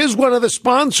Line, which is one of the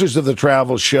sponsors of the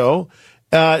travel show,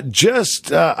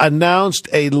 just announced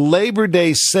a Labor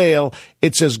Day sale.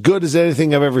 It's as good as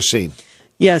anything I've ever seen.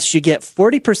 Yes, you get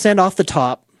 40% off the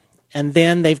top, and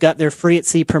then they've got their free at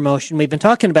sea promotion. We've been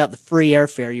talking about the free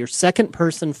airfare. Your second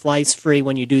person flies free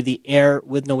when you do the air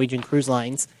with Norwegian Cruise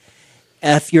Lines.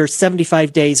 If you're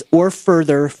 75 days or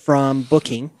further from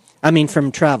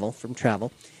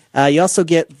travel. You also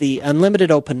get the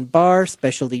unlimited open bar,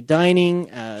 specialty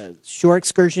dining, shore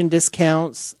excursion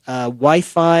discounts,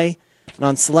 Wi-Fi, and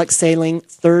on select sailing,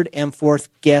 3rd and 4th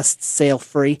guests sail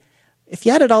free. If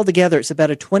you add it all together, it's about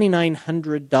a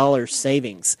 $2,900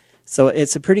 savings. So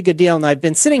it's a pretty good deal. And I've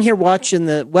been sitting here watching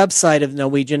the website of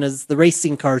Norwegian as the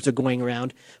racing cars are going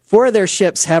around. 4 of their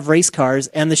ships have race cars,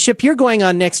 and the ship you're going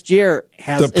on next year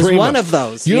is one of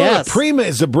those. You know, the Prima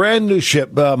is a brand new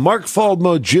ship. Mark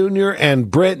Faldmo Jr.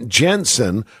 and Brent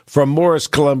Jensen from Morris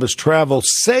Columbus Travel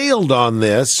sailed on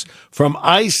this from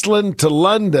Iceland to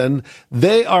London.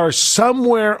 They are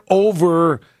somewhere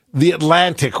over the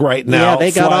Atlantic right now. Yeah,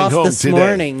 they got flying off home this today.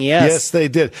 morning, yes. Yes, they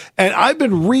did. And I've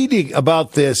been reading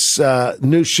about this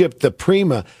new ship, the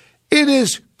Prima. It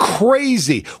is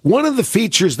crazy. One of the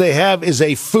features they have is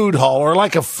a food hall, or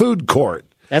like a food court.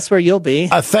 That's where you'll be.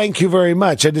 Thank you very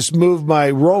much. I just moved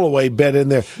my rollaway bed in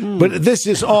there. But this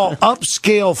is all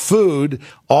upscale food,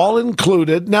 all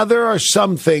included. Now, there are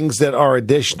some things that are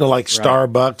additional, like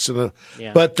Starbucks.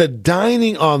 But the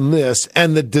dining on this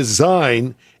and the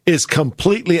design is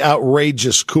completely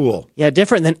outrageous cool. Yeah,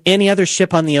 different than any other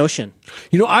ship on the ocean.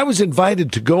 You know, I was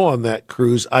invited to go on that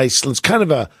cruise, Iceland. It's kind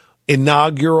of a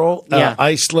inaugural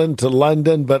Iceland to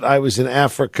London, but I was in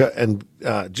Africa and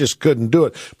just couldn't do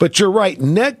it. But you're right.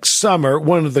 Next summer,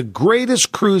 one of the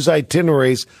greatest cruise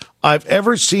itineraries I've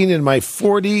ever seen in my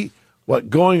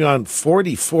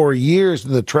 44 years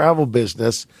in the travel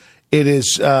business. It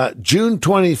is June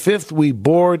 25th. We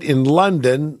board in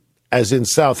London, as in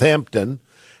Southampton,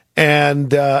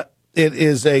 and it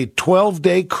is a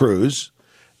 12-day cruise.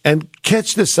 And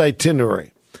catch this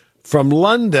itinerary. From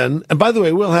London, and by the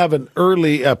way, we'll have an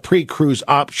early pre-cruise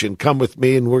option. Come with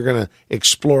me, and we're going to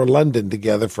explore London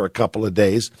together for a couple of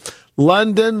days.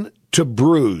 London to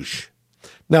Bruges.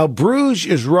 Now, Bruges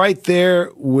is right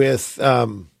there with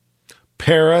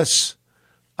Paris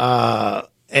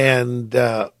and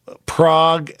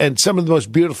Prague and some of the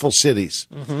most beautiful cities.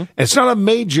 Mm-hmm. It's not a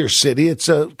major city. It's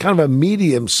a kind of a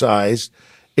medium-sized.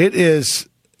 It is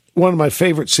one of my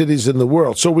favorite cities in the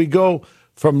world. So we go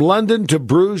from London to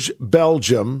Bruges,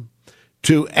 Belgium,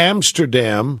 to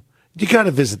Amsterdam. You got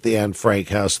to visit the Anne Frank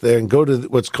house there and go to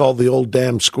what's called the Old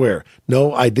Dam Square.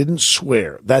 No, I didn't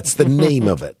swear. That's the name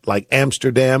of it, like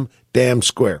Amsterdam Dam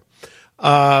Square.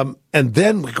 And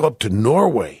then we go up to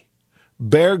Norway,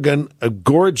 Bergen, a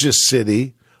gorgeous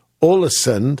city,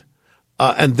 Ålesund,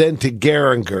 and then to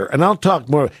Geiranger. And I'll talk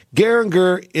more.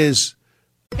 Geiranger is...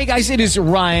 Hey guys, it is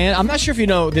Ryan. I'm not sure if you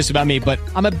know this about me, but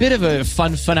I'm a bit of a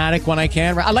fun fanatic when I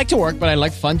can. I like to work, but I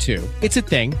like fun too. It's a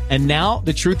thing. And now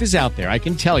the truth is out there. I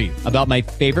can tell you about my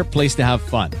favorite place to have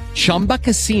fun. Chumba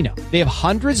Casino. They have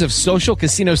hundreds of social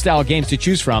casino style games to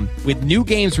choose from with new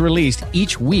games released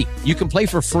each week. You can play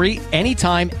for free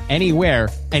anytime, anywhere.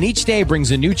 And each day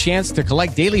brings a new chance to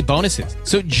collect daily bonuses.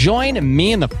 So join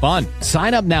me in the fun.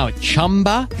 Sign up now at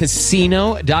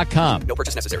ChumbaCasino.com. No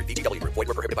purchase necessary. VGW. Void where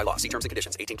prohibited by law. See terms and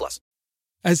conditions. 18+.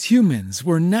 As humans,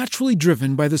 we're naturally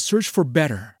driven by the search for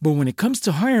better. But when it comes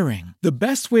to hiring, the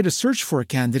best way to search for a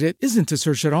candidate isn't to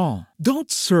search at all.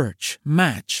 Don't search,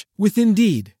 match with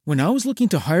Indeed. When I was looking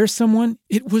to hire someone,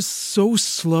 it was so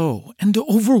slow and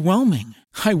overwhelming.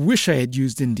 I wish I had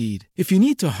used Indeed. If you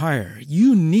need to hire,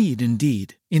 you need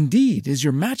Indeed. Indeed is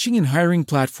your matching and hiring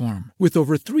platform with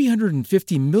over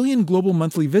 350 million global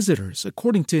monthly visitors,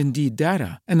 according to Indeed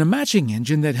data, and a matching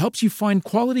engine that helps you find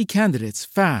quality candidates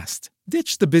fast.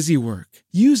 Ditch the busy work.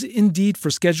 Use Indeed for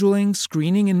scheduling,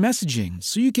 screening, and messaging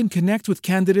so you can connect with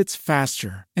candidates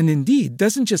faster. And Indeed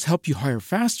doesn't just help you hire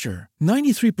faster.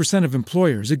 93% of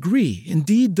employers agree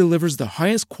Indeed delivers the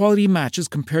highest quality matches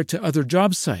compared to other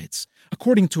job sites,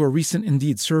 according to a recent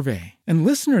Indeed survey. And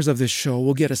listeners of this show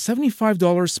will get a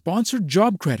 $75 sponsored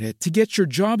job credit to get your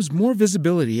jobs more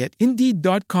visibility at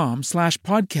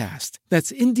Indeed.com/podcast.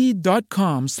 That's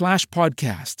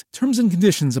Indeed.com/podcast. Terms and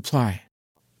conditions apply.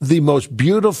 The most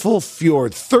beautiful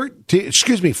fjord,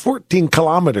 14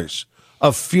 kilometers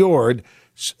of fjord.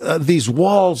 These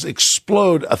walls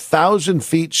explode 1,000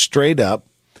 feet straight up,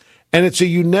 and it's a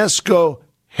UNESCO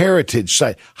heritage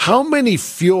site. How many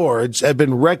fjords have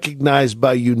been recognized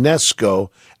by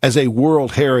UNESCO as a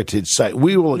World Heritage Site?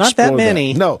 We will explore Not that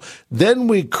many. No. Then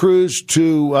we cruise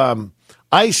to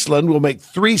Iceland. We'll make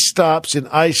 3 stops in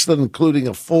Iceland, including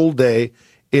a full day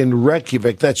in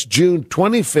Reykjavik. That's June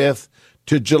 25th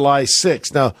to July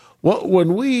 6th. Now,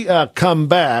 when we come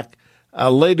back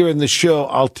later in the show,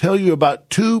 I'll tell you about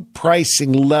 2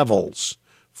 pricing levels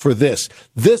for this.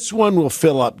 This one will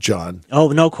fill up, John. Oh,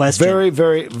 no question. Very,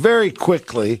 very, very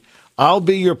quickly. I'll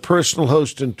be your personal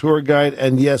host and tour guide,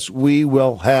 and yes, we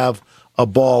will have a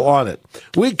ball on it.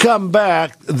 We come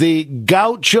back, the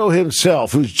gaucho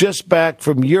himself, who's just back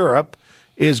from Europe,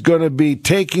 is going to be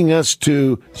taking us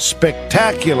to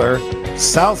spectacular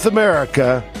South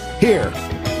America here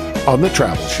on The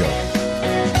Travel Show.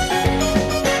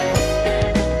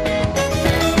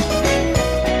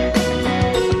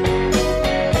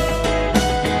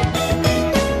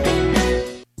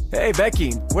 Hey,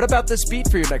 Becky, what about this beat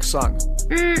for your next song?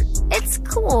 It's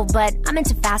cool, but I'm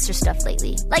into faster stuff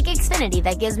lately. Like Xfinity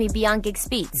that gives me beyond gig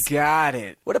speeds. Got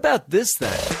it. What about this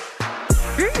then?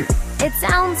 It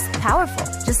sounds powerful,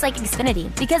 just like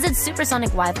Xfinity. Because its supersonic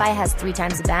Wi-Fi has 3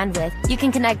 times the bandwidth, you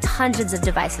can connect hundreds of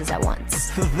devices at once.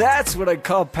 That's what I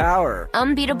call power.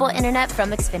 Unbeatable internet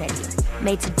from Xfinity.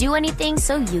 Made to do anything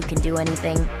so you can do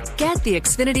anything. Get the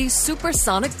Xfinity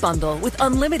Supersonic Bundle with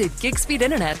unlimited gig speed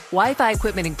internet, Wi-Fi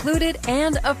equipment included,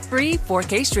 and a free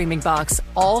 4K streaming box.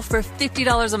 All for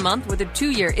 $50 a month with a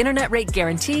 2-year internet rate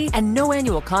guarantee and no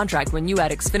annual contract when you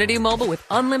add Xfinity Mobile with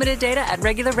unlimited data at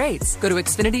regular rates. Go to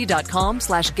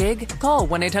Xfinity.com/gig, call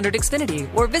 1-800-XFINITY,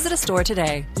 or visit a store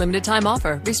today. Limited time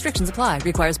offer. Restrictions apply.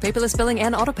 Requires paperless billing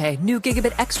and autopay. New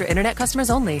Gigabit Extra internet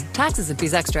customers only. Taxes and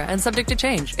fees extra and subject to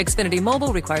change. Xfinity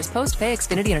Mobile requires post-pay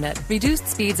Xfinity internet. Reduced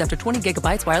speeds after 20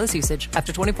 gigabytes wireless usage.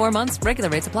 After 24 months, regular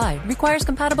rates apply. Requires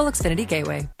compatible Xfinity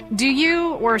gateway. Do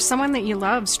you or someone that you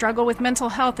love struggle with mental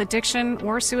health, addiction,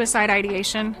 or suicide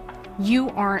ideation? You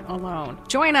aren't alone.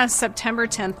 Join us September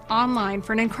 10th online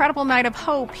for an incredible night of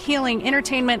hope, healing,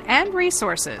 entertainment, and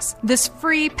resources. This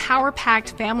free,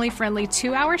 power-packed, family-friendly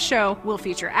 2-hour show will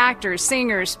feature actors,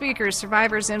 singers, speakers,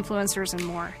 survivors, influencers, and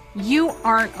more. You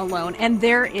aren't alone, and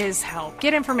there is help.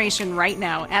 Get information right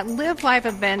now at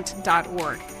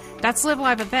livelifeevent.org. That's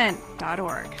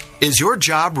livelifeevent.org. Is your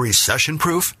job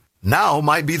recession-proof? Now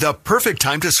might be the perfect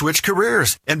time to switch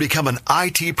careers and become an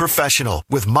IT professional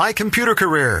with My Computer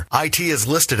Career. IT is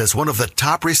listed as one of the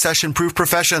top recession-proof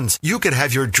professions. You could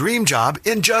have your dream job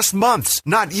in just months,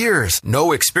 not years.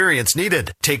 No experience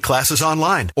needed. Take classes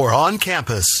online or on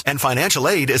campus, and financial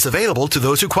aid is available to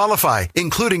those who qualify,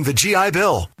 including the GI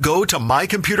Bill. Go to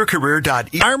mycomputercareer.e.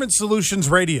 Retirement Solutions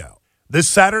Radio,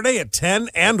 this Saturday at 10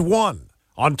 and 1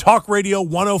 on Talk Radio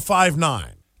 105.9.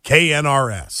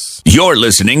 KNRS. You're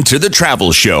listening to The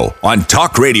Travel Show on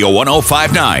Talk Radio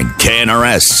 105.9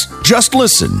 KNRS. Just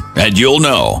listen and you'll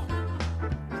know.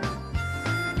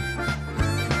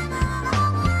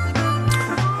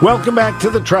 Welcome back to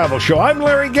The Travel Show. I'm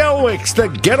Larry Gelwicks, the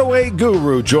getaway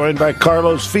guru, joined by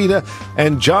Carlos Fina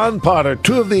and John Potter,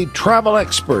 2 of the travel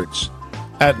experts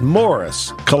at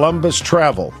Morris Columbus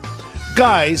Travel.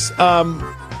 Guys,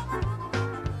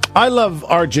 I love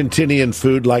Argentinian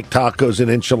food like tacos and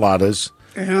enchiladas.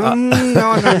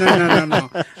 No.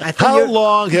 How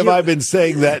long have I been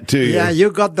saying that to you? Yeah,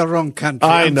 you got the wrong country.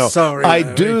 I know. I'm sorry. I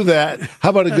do that. How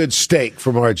about a good steak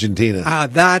from Argentina?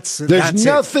 There's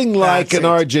nothing like an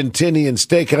Argentinian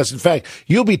steakhouse. In fact,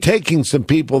 you'll be taking some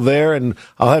people there, and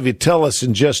I'll have you tell us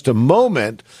in just a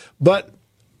moment. But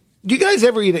do you guys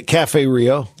ever eat at Cafe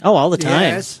Rio? Oh, all the time.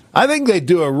 Yes. I think they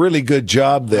do a really good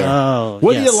job there. Oh,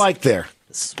 what do you like there?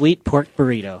 Sweet pork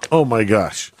burrito. Oh, my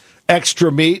gosh.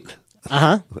 Extra meat?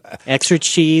 Uh-huh. Extra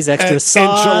cheese, extra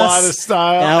sauce. Enchilada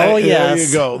style. Oh, yes. There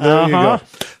you go. There you go.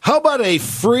 How about a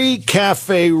free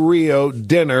Cafe Rio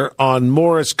dinner on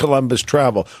Morris Columbus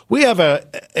Travel? We have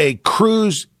a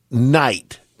cruise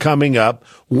night coming up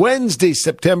Wednesday,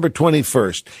 September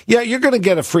 21st. Yeah, you're going to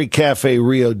get a free Cafe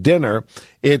Rio dinner.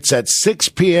 It's at 6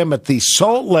 p.m. at the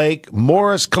Salt Lake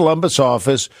Morris Columbus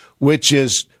office, which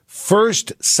is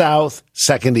First South,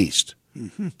 Second East.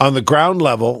 Mm-hmm. On the ground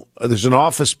level, there's an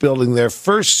office building there,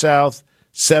 First South,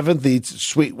 7th East,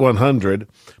 Suite 100.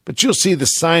 But you'll see the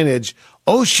signage,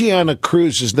 Oceania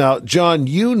Cruises. Now, John,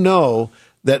 you know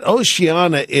that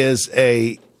Oceania is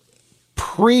a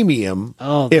premium,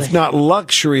 if not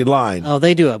luxury line. Oh,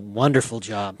 they do a wonderful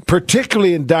job.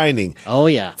 Particularly in dining. Oh,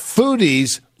 yeah.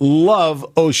 Foodies love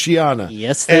Oceania.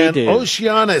 Yes, they do. And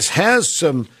Oceania has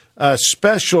some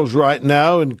specials right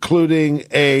now, including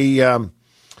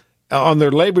on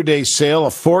their Labor Day sale, a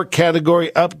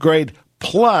 4-category upgrade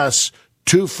plus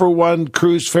 2-for-1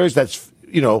 cruise fares. That's,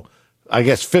 I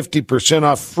guess 50%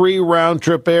 off, free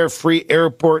round-trip air, free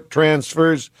airport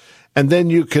transfers, and then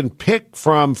you can pick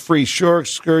from free shore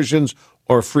excursions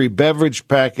or free beverage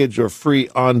package or free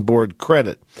onboard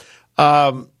credit.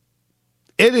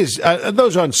 It is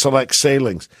those on select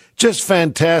sailings. Just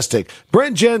fantastic.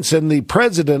 Brent Jensen, the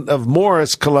president of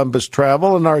Morris Columbus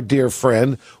Travel and our dear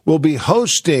friend, will be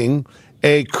hosting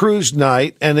a cruise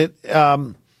night, and it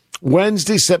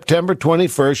Wednesday, September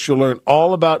 21st. You'll learn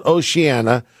all about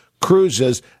Oceania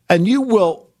Cruises, and you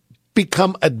will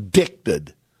become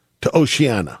addicted to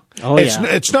Oceania. Oh, yeah.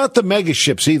 It's not the mega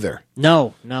ships either.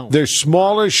 No. They're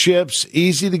smaller ships,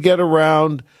 easy to get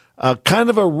around,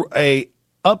 kind of a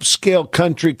upscale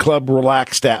country club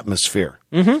relaxed atmosphere.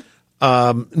 Mm-hmm.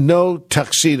 No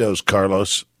tuxedos,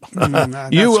 Carlos.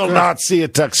 You will not see a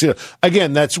tuxedo.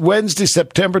 Again, that's Wednesday,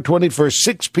 September 21st,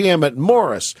 6 p.m. at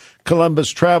Morris Columbus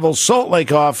Travel, Salt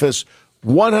Lake office,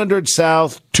 100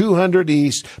 South, 200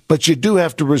 East, but you do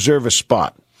have to reserve a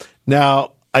spot.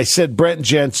 Now, I said Brent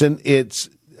Jensen,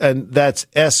 and that's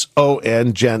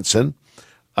S-O-N, Jensen,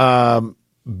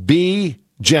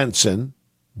 Jensen,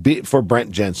 for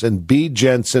Brent Jensen, B.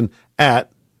 Jensen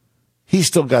at, he's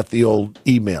still got the old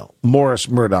email,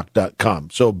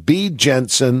 morrismurdoch.com. So B.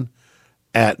 Jensen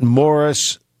at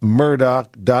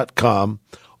morrismurdoch.com,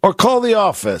 or call the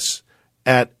office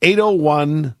at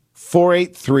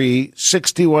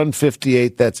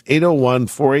 801-483-6158. That's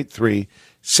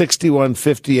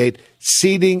 801-483-6158.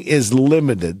 Seating is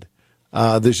limited.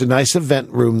 There's a nice event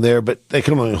room there, but they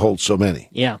can only hold so many.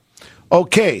 Yeah.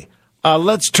 Okay,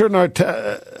 let's turn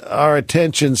our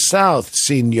attention south,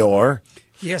 senor.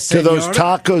 Yes, to senor. those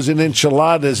tacos and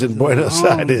enchiladas in Buenos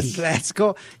Aires. Let's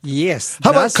go. Yes. How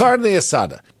about carne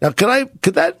asada? Now,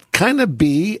 could that kind of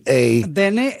be a?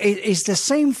 Then it's the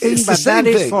same thing, but that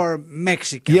is for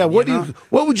Mexican. Yeah. What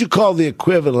would you call the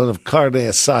equivalent of carne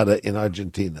asada in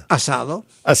Argentina? Asado.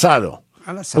 Asado.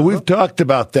 We've talked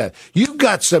about that. You've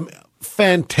got some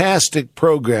fantastic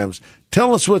programs.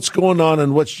 Tell us what's going on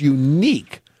and what's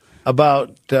unique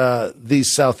about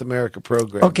these South America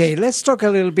programs. Okay, let's talk a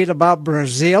little bit about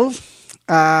Brazil.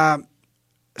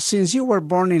 Since you were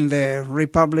born in the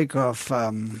Republic of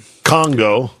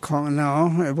Congo.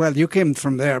 No, well, you came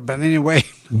from there, but anyway.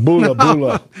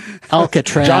 Bula.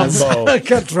 Alcatraz. Jumbo.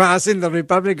 Alcatraz, in the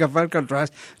Republic of Alcatraz.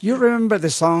 You remember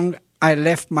the song, I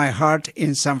Left My Heart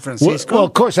in San Francisco? Well,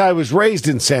 of course, I was raised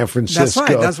in San Francisco. That's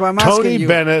right, that's why I'm asking Tony you.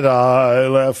 Bennett, I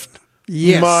left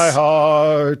my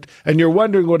heart. And you're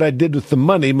wondering what I did with the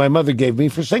money my mother gave me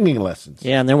for singing lessons.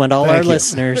 Yeah, and there went all our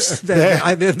listeners.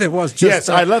 There was just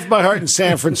I left my heart in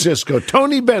San Francisco.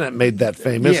 Tony Bennett made that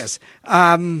famous. Yes.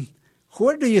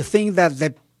 Where do you think that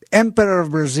the Emperor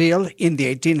of Brazil in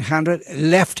the 1800s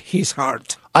left his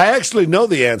heart? I actually know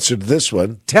the answer to this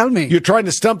one. Tell me. You're trying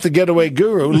to stump the getaway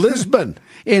guru. Lisbon.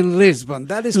 In Lisbon.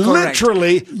 That is correct.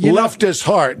 Literally left his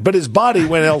heart, but his body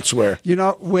went elsewhere. You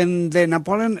know, when the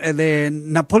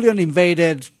Napoleon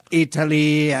invaded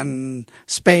Italy and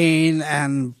Spain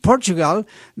and Portugal,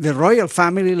 the royal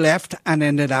family left and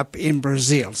ended up in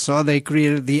Brazil. So they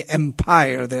created the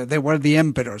empire there. They were the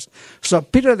emperors. So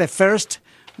Peter I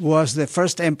was the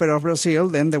first emperor of Brazil.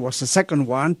 Then there was a second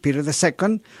one, Peter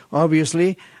II,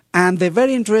 obviously. And the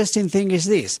very interesting thing is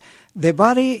this. The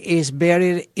body is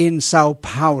buried in Sao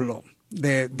Paulo.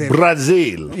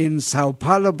 Brazil. In Sao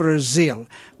Paulo, Brazil.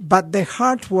 But the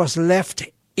heart was left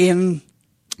in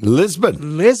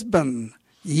Lisbon.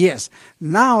 Yes.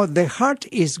 Now the heart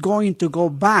is going to go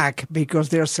back because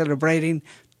they're celebrating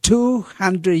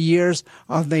 200 years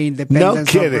of the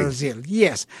independence of Brazil.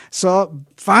 Yes. So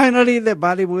finally the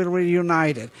body will be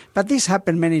reunited. But this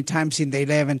happened many times in the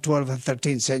 11th, 12th, and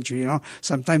 13th century. You know,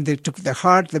 sometimes they took the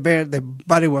heart, the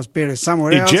body was buried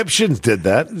somewhere else. Egyptians did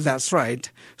that. That's right.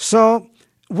 So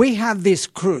we have this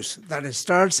cruise that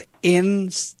starts in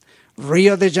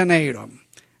Rio de Janeiro.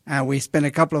 And we spend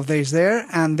a couple of days there,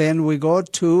 and then we go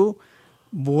to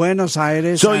Buenos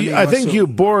Aires. So I think you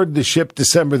board the ship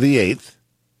December the 8th.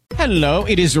 Hello,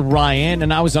 it is Ryan,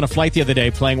 and I was on a flight the other day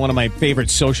playing one of my favorite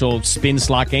social spin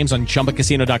slot games on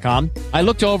ChumbaCasino.com. I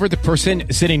looked over at the person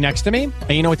sitting next to me,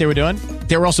 and you know what they were doing?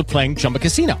 They were also playing Chumba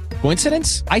Casino.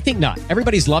 Coincidence? I think not.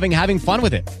 Everybody's loving having fun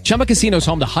with it. Chumba Casino is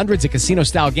home to hundreds of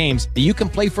casino-style games that you can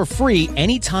play for free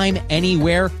anytime,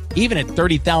 anywhere, even at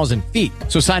 30,000 feet.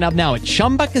 So sign up now at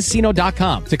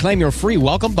ChumbaCasino.com to claim your free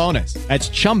welcome bonus. That's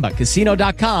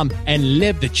ChumbaCasino.com and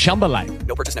live the Chumba life.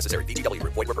 No purchase necessary. VGW.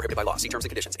 Void where prohibited by law. See terms and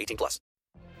conditions. 18+.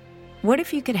 What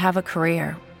if you could have a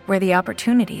career where the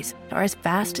opportunities are as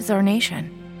vast as our nation,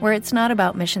 where it's not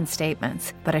about mission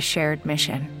statements, but a shared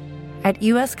mission? At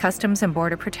U.S. Customs and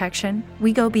Border Protection,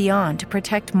 we go beyond to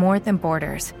protect more than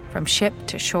borders. From ship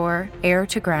to shore, air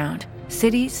to ground,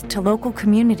 cities to local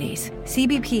communities,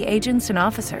 CBP agents and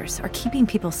officers are keeping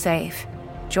people safe.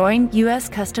 Join U.S.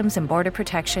 Customs and Border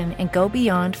Protection and go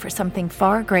beyond for something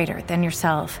far greater than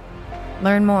yourself.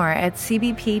 Learn more at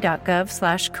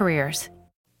cbp.gov/careers.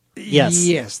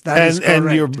 Yes, that is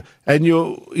correct. And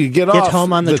you get off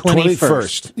home on the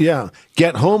 21st. Yeah,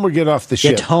 get home or get off the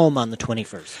ship. Get home on the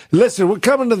 21st. Listen, we're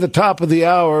coming to the top of the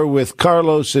hour with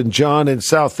Carlos and John in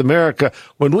South America.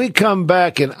 When we come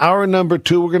back in hour number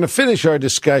 2, we're going to finish our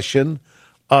discussion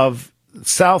of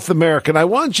South America. And I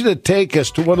want you to take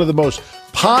us to one of the most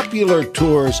popular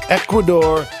tours,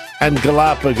 Ecuador and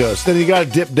Galapagos. Then you got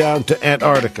to dip down to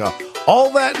Antarctica.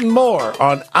 All that and more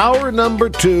on hour number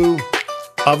 2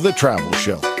 of The Travel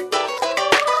Show.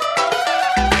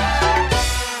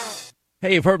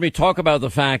 Hey, you've heard me talk about the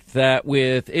fact that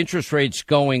with interest rates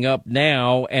going up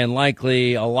now and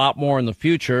likely a lot more in the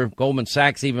future, Goldman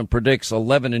Sachs even predicts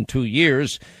 11 in 2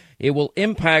 years, it will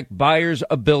impact buyers'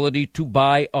 ability to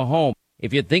buy a home.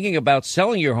 If you're thinking about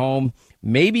selling your home,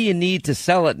 maybe you need to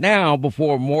sell it now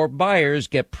before more buyers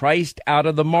get priced out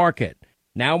of the market.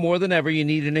 Now more than ever, you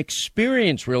need an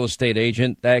experienced real estate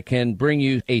agent that can bring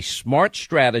you a smart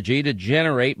strategy to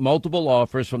generate multiple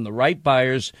offers from the right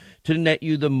buyers to net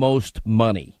you the most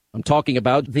money. I'm talking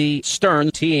about the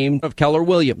Stern team of Keller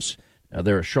Williams. Now,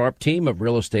 they're a sharp team of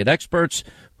real estate experts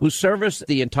who service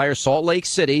the entire Salt Lake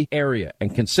City area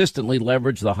and consistently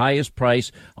leverage the highest price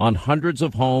on hundreds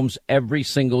of homes every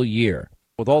single year.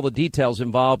 With all the details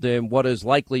involved in what is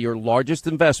likely your largest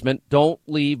investment, don't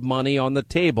leave money on the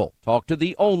table. Talk to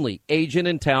the only agent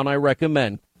in town I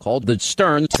recommend, called the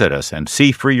Stern. Visit us and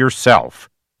see for yourself.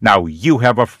 Now you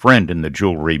have a friend in the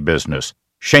jewelry business.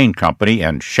 Shane Company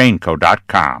and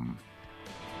ShaneCo.com.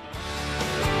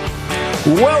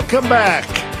 Welcome back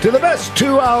to the best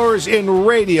 2 hours in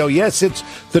radio. Yes, it's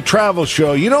the travel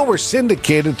show. You know, we're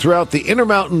syndicated throughout the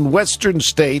Intermountain Western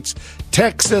states,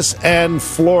 Texas and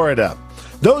Florida.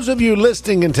 Those of you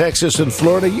listening in Texas and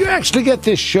Florida, you actually get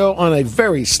this show on a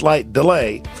very slight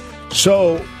delay.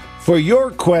 So for your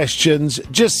questions,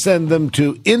 just send them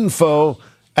to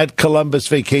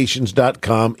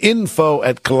info@columbusvacations.com,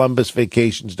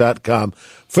 info@columbusvacations.com.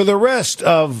 For the rest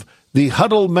of the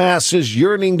huddled masses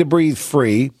yearning to breathe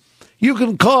free, you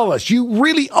can call us. You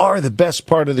really are the best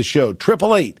part of the show.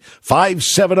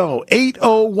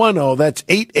 888-570-8010. That's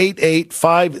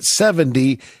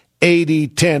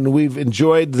 888-570-8010. We've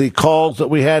enjoyed the calls that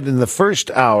we had in the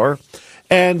first hour.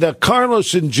 And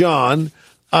Carlos and John,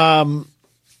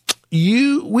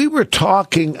 we were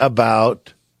talking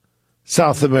about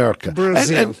South America.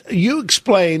 Brazil. And you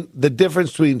explain the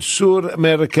difference between Sur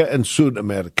America and Sud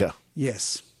America.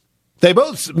 Yes. They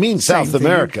both mean South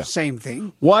America. Same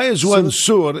thing. Why is one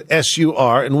Sur,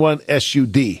 S-U-R, and one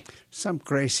S-U-D? Some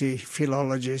crazy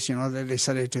philologists, they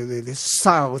decided to do this.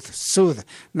 South, Sud.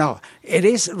 No, it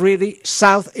is really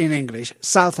South in English,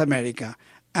 South America.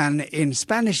 And in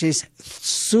Spanish is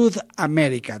Sud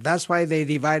America. That's why they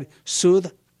divide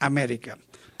Sud America.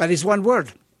 But it's one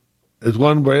word. It's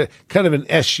one word, kind of an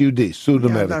S-U-D, Sud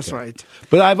America. That's right.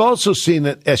 But I've also seen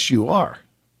it S-U-R.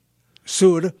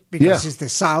 Sud, because it's the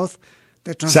South.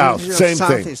 The South, same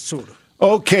South thing. is Sud.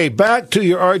 Okay, back to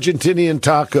your Argentinian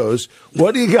tacos.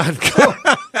 What do you got going?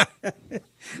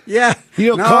 Yeah.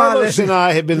 Carlos and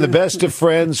I have been the best of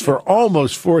friends for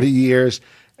almost 40 years,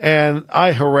 and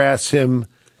I harass him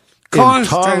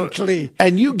constantly.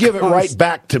 And you give it right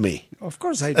back to me. Of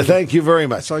course I do. Thank you very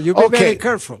much. So you be very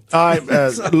careful.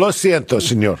 Lo siento,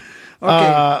 señor.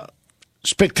 Okay.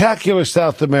 Spectacular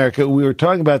South America. We were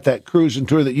talking about that cruise and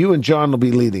tour that you and John will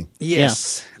be leading.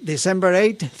 Yes, December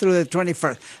 8th through the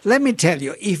 21st. Let me tell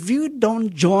you, if you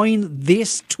don't join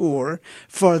this tour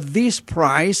for this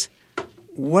price,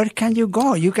 where can you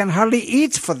go? You can hardly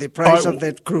eat for the price of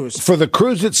that cruise. For the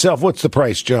cruise itself, what's the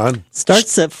price, John?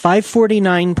 Starts at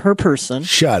 $549 per person.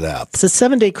 Shut up. It's a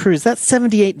 7-day cruise. That's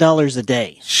 $78 a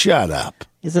day. Shut up.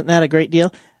 Isn't that a great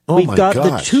deal? We've got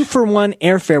the 2-for-1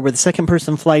 airfare where the second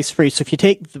person flies free. So if you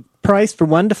take the price for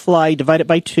one to fly, divide it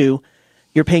by 2,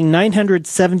 you're paying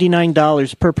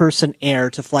 $979 per person air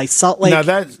to fly Salt Lake. Now,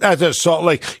 that's at Salt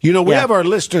Lake. We have our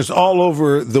listeners all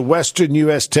over the western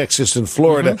U.S., Texas, and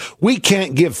Florida. Mm-hmm. We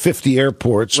can't give 50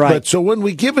 airports. Right. But so when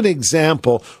we give an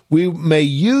example, we may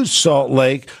use Salt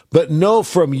Lake, but know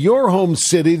from your home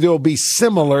city there will be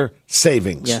similar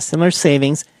savings. Yeah, similar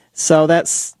savings. So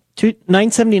that's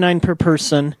 $979 per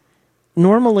person.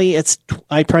 Normally,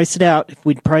 I priced it out. If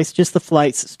we'd price just the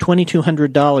flights, it's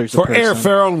 $2,200 for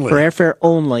airfare only. For airfare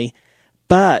only.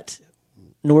 But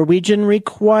Norwegian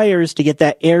requires to get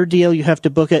that air deal, you have to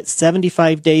book it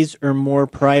 75 days or more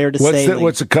prior to sailing.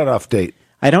 What's the cutoff date?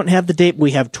 I don't have the date.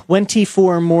 We have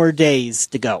 24 more days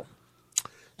to go.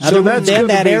 So that's going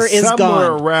to be air is somewhere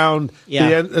gone. around the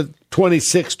end,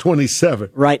 26,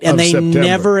 27. Right, and they September.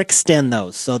 never extend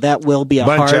those, so that will be a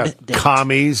bunch hard of date.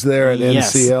 commies there at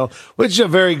NCL, which is a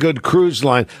very good cruise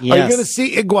line. Yes. Are you going to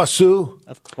see Iguazu?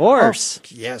 Of course.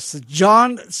 Yes.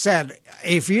 John said,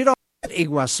 if you don't get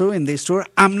Iguazu in this tour,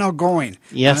 I'm not going.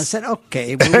 Yes. And I said,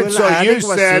 okay. We will So add you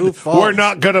Iguazu said, Falls. we're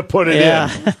not going to put it in.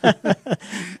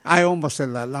 I almost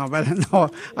said that now, but no,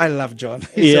 I love John.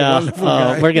 He's a wonderful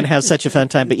guy. We're going to have such a fun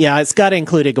time. But yeah, it's got to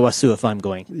include Iguazu if I'm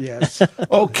going. Yes.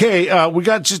 Okay, we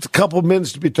got just a couple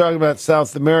minutes to be talking about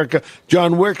South America.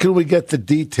 John, where can we get the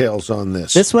details on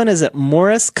this? This one is at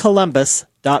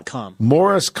MorrisColumbus.com.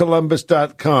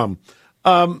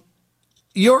 MorrisColumbus.com.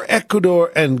 Your Ecuador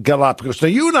and Galapagos. Now,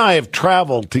 you and I have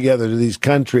traveled together to these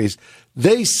countries.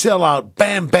 They sell out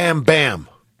bam, bam, bam.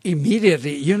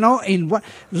 Immediately. You know,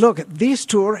 look, this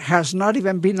tour has not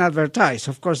even been advertised.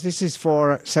 Of course, this is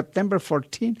for September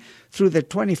 14th through the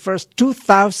 21st,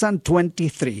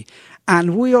 2023.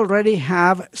 And we already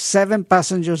have 7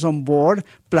 passengers on board,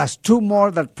 plus 2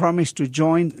 more that promise to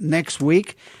join next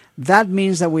week. That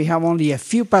means that we have only a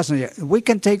few passengers. We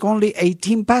can take only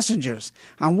 18 passengers.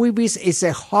 And it's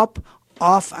a hop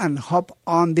off and hop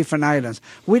on different islands.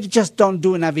 We just don't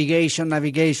do navigation. When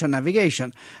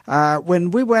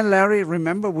we went, Larry,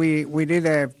 remember we did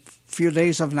a few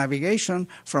days of navigation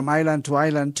from island to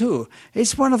island too.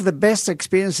 It's one of the best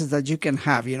experiences that you can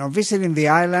have, visiting the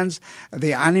islands,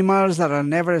 the animals that are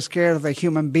never scared of a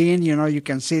human being, you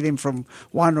can see them from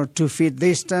 1 or 2 feet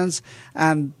distance.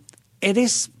 And it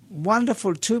is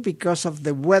wonderful too because of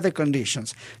the weather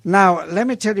conditions. Now, let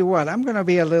me tell you what, I'm going to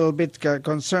be a little bit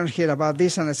concerned here about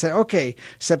this, and I say, okay,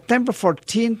 September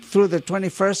 14th through the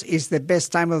 21st is the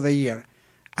best time of the year.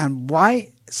 And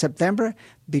why September?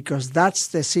 Because that's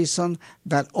the season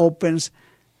that opens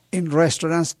in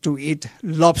restaurants to eat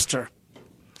lobster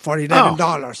for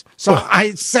 $11. So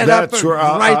I set up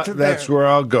right there. That's where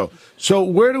I'll go. So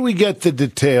where do we get the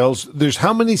details? There's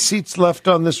how many seats left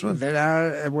on this one? There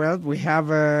are, we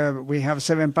have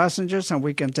 7 passengers, and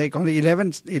we can take only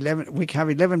 11. We have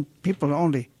 11 people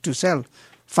only to sell.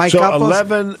 5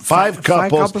 couples. 5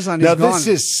 couples. And now, this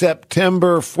is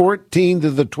September 14th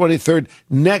to the 23rd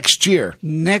next year.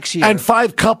 And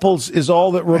 5 couples is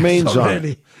all that remains on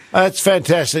it. That's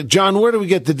fantastic. John, where do we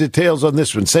get the details on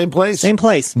this one? Same place? Same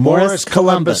place.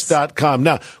 MorrisColumbus.com.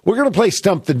 Now, we're going to play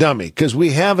Stump the Dummy because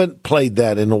we haven't played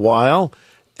that in a while.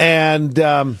 And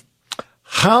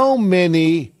how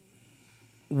many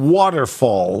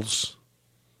waterfalls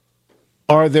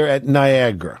are there at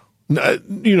Niagara?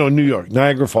 New York,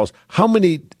 Niagara Falls. How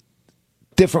many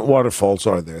different waterfalls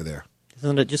are there?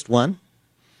 Isn't it just one?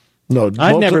 No,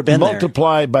 I've never been there.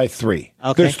 Multiply by 3.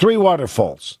 Okay. There's 3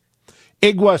 waterfalls.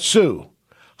 Iguazu.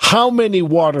 How many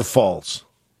waterfalls?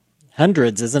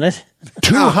 Hundreds, isn't it?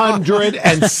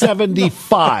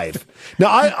 275. Now,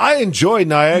 I enjoy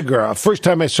Niagara. First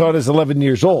time I saw it as 11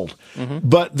 years old. Mm-hmm.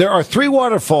 But there are 3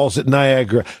 waterfalls at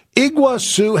Niagara.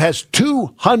 Iguazu has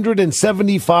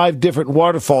 275 different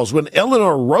waterfalls. When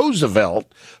Eleanor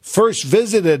Roosevelt first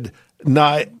visited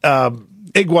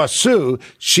Iguazu,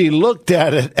 she looked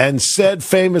at it and said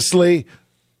famously,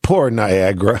 poor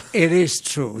Niagara. It is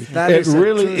true. It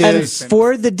really is. And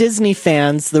for the Disney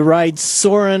fans, the ride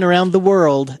Soarin' Around the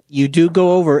World, you do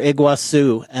go over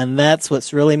Iguazu, and that's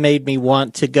what's really made me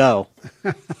want to go.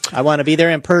 I want to be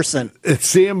there in person.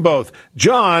 See them both.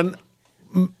 John,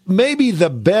 maybe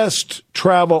the best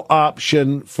travel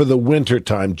option for the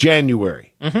wintertime,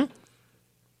 January,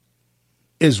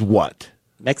 is what?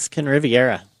 Mexican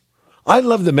Riviera. I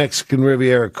love the Mexican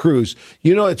Riviera cruise.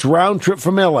 It's round trip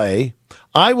from L.A.,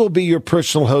 I will be your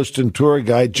personal host and tour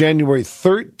guide January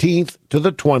 13th to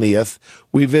the 20th.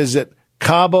 We visit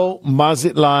Cabo,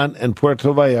 Mazatlan, and Puerto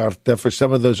Vallarta for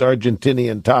some of those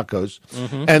Argentinian tacos.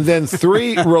 Mm-hmm. And then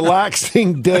 3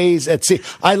 relaxing days at sea.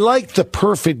 I like the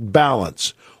perfect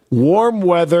balance. Warm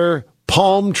weather,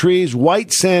 palm trees,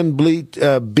 white sand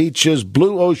beaches,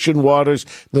 blue ocean waters,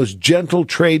 those gentle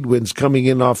trade winds coming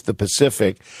in off the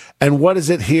Pacific. And what is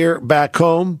it here back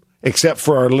home? Except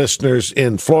for our listeners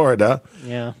in Florida.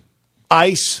 Yeah.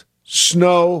 Ice,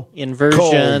 snow, inversion.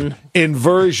 Cold,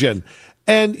 inversion.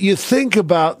 And you think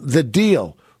about the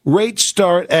deal. Rates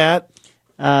start at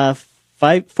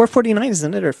 $449,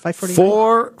 isn't it, or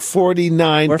 $549?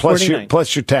 $449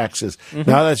 plus your taxes.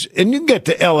 Mm-hmm. Now and you can get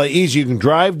to LA easy. You can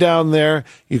drive down there.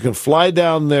 You can fly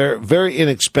down there very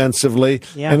inexpensively.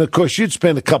 Yeah. And of course, you'd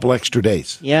spend a couple extra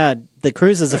days. Yeah, the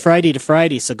cruise is a Friday to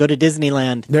Friday, so go to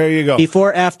Disneyland. There you go.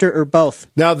 Before, after, or both.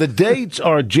 Now the dates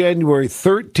are January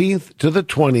 13th to the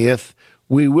 20th.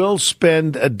 We will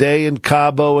spend a day in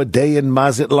Cabo, a day in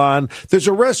Mazatlan. There's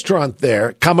a restaurant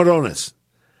there, Camarones.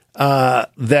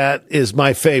 That is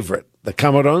my favorite. The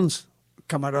Camarones?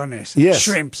 Camarones. Yes.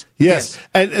 Shrimps. Yes.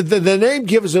 And the name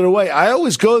gives it away. I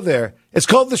always go there. It's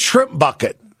called the Shrimp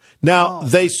Bucket. Now,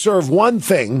 they serve one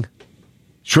thing,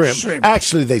 shrimp.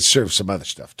 Actually, they serve some other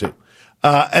stuff, too.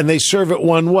 And they serve it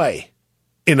one way,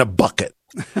 in a bucket.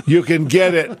 You can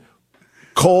get it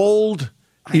cold,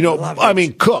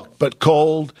 cooked, but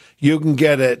cold. You can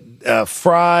get it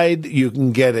fried. You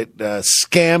can get it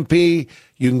scampi.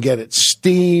 You can get it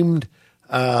steamed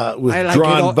with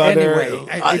drawn butter. Anyway.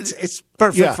 It's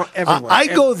perfect for everyone. I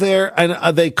go there,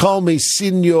 and they call me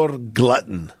Senor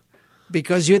Glutton.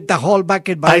 Because you eat the whole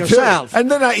bucket by yourself. And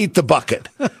then I eat the bucket.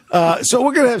 So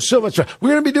we're going to have so much fun. We're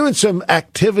going to be doing some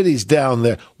activities down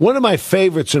there. One of my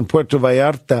favorites in Puerto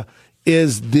Vallarta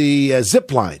is the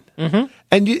zip line. Mm-hmm.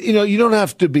 And, you don't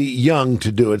have to be young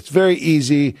to do it. It's very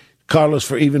easy, Carlos,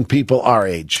 for even people our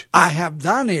age. I have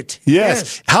done it.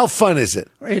 Yes. How fun is it?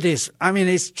 It is. I mean,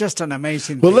 it's just an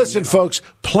amazing Well, thing, listen, folks,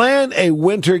 plan a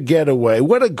winter getaway.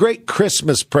 What a great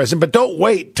Christmas present, but don't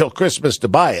wait till Christmas to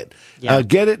buy it. Yeah.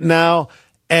 Get it now,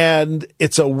 and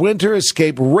it's a winter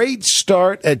escape. Rates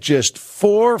start at just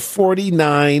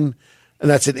 $449, and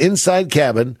that's an inside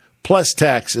cabin, plus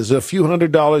taxes, a few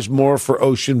 $100s more for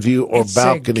ocean view or It's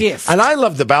balcony. a gift. And I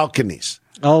love the balconies.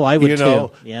 Oh, I would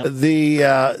too. Yeah.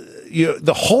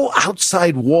 The whole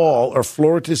outside wall are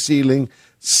floor to ceiling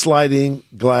sliding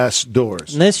glass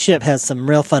doors. And this ship has some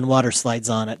real fun water slides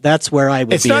on it. That's where I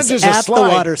would It's be. not just a at slide. the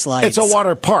water slides. It's a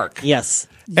water park. Yes.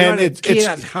 And it's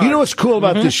you know what's cool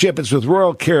about this ship? It's with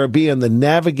Royal Caribbean, the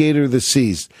Navigator of the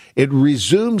Seas. It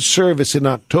resumed service in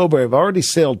October. I've already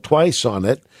sailed twice on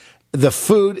it. The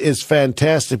food is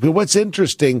fantastic. But what's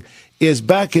interesting is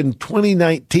back in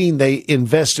 2019, they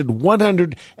invested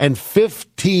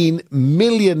 $115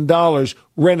 million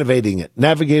renovating it,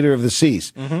 Navigator of the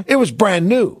Seas. Mm-hmm. It was brand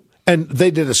new, and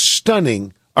they did a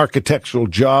stunning architectural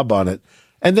job on it.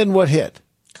 And then what hit?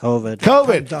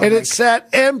 COVID. And it sat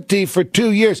empty for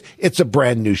 2 years. It's a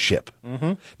brand new ship.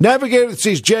 Mm-hmm. Navigator of the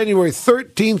Seas, January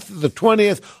 13th to the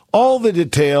 20th. All the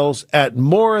details at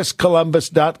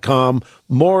morriscolumbus.com,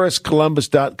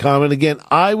 morriscolumbus.com. And again,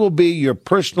 I will be your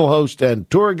personal host and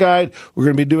tour guide. We're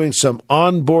going to be doing some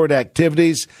onboard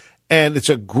activities, and it's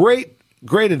a great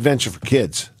adventure for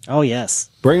kids. Oh, yes.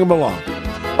 Bring them along.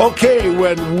 Okay,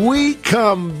 when we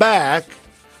come back,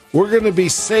 we're going to be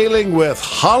sailing with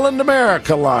Holland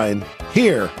America Line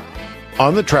here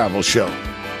on The Travel Show.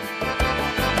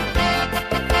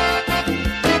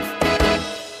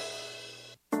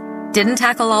 Didn't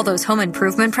tackle all those home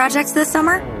improvement projects this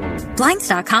summer?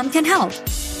 Blinds.com can help.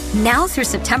 Now through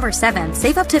September 7th,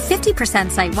 save up to 50%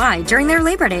 site-wide during their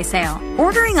Labor Day sale.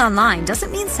 Ordering online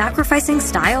doesn't mean sacrificing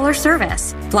style or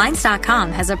service.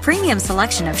 Blinds.com has a premium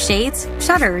selection of shades,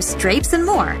 shutters, drapes, and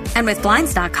more. And with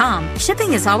Blinds.com,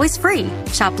 shipping is always free.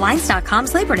 Shop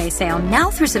Blinds.com's Labor Day sale now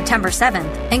through September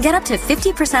 7th and get up to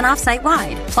 50% off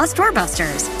site-wide, plus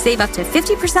doorbusters. Save up to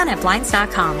 50% at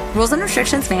Blinds.com. Rules and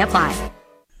restrictions may apply.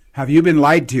 Have you been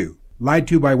lied to? Lied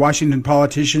to by Washington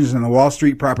politicians and the Wall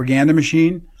Street propaganda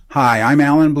machine? Hi, I'm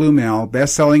Alan Blumell,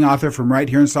 best-selling author from right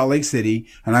here in Salt Lake City,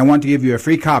 and I want to give you a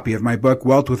free copy of my book,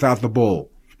 Wealth Without the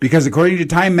Bull. Because according to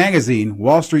Time magazine,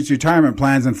 Wall Street's retirement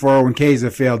plans and 401ks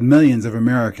have failed millions of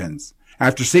Americans.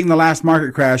 After seeing the last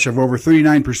market crash of over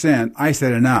 39%, I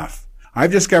said enough.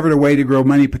 I've discovered a way to grow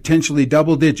money potentially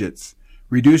double digits,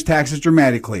 reduce taxes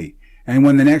dramatically, and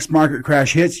when the next market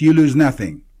crash hits, you lose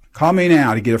nothing. Call me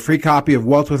now to get a free copy of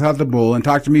Wealth Without the Bull and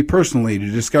talk to me personally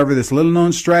to discover this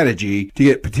little-known strategy to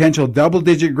get potential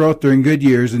double-digit growth during good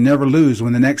years and never lose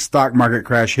when the next stock market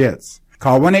crash hits.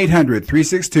 Call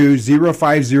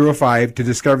 1-800-362-0505 to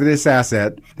discover this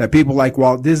asset that people like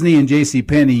Walt Disney and J.C.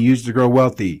 Penney use to grow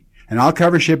wealthy. And I'll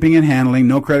cover shipping and handling,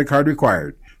 no credit card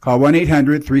required. Call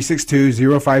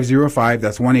 1-800-362-0505.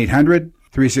 That's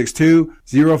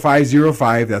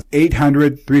 1-800-362-0505. That's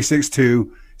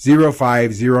 800-362-0505.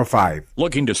 0505.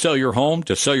 Looking to sell your home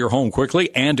quickly,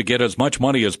 and to get as much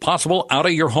money as possible out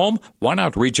of your home? Why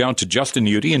not reach out to Justin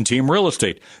Udy and Team Real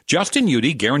Estate? Justin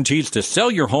Udy guarantees to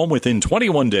sell your home within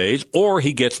 21 days, or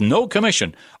he gets no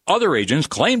commission. Other agents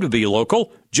claim to be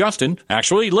local. Justin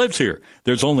actually lives here.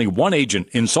 There's only one agent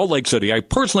in Salt Lake City I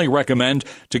personally recommend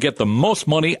to get the most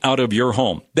money out of your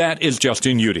home. That is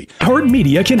Justin Udy. iHeart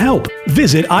Media can help.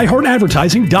 Visit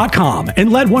iHeartAdvertising.com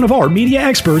and let one of our media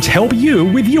experts help you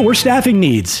with your staffing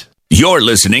needs. You're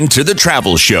listening to The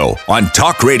Travel Show on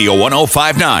Talk Radio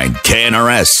 105.9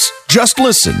 KNRS. Just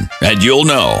listen and you'll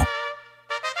know.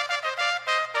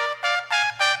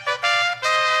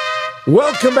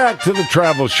 Welcome back to The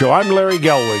Travel Show. I'm Larry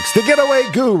Gelwigs, the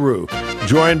getaway guru,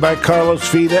 joined by Carlos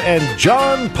Fida and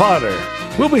John Potter.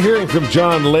 We'll be hearing from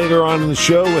John later on in the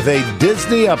show with a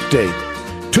Disney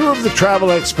update. Two of the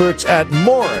travel experts at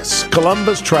Morris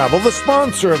Columbus Travel, the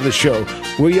sponsor of the show,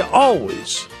 where you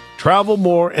always travel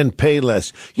more and pay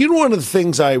less. You know, one of the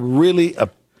things I really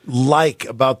like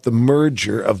about the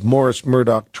merger of Morris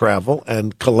Murdoch Travel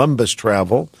and Columbus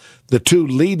Travel, the two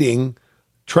leading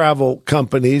travel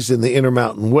companies in the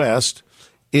Intermountain West,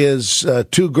 is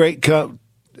two great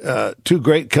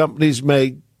companies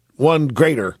make one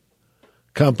greater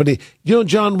company. You know,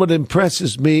 John, what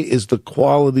impresses me is the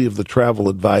quality of the travel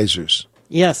advisors.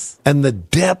 Yes. And the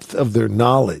depth of their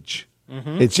knowledge.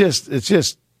 Mm-hmm. It's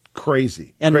just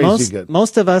crazy. And crazy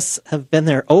most of us have been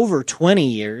there over 20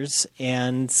 years,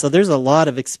 and so there's a lot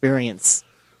of experience.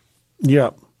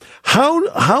 Yeah.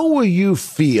 How will you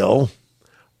feel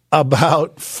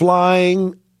about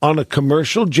flying on a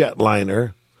commercial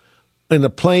jetliner in a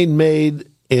plane made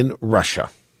in Russia?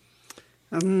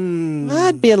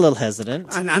 I'd be a little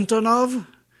hesitant. An Antonov?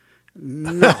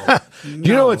 No.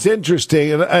 You know what's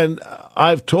interesting, and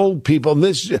I've told people, and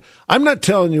this, I'm not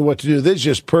telling you what to do, this is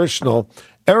just personal.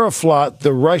 Aeroflot,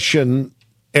 the Russian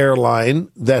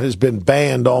airline that has been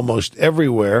banned almost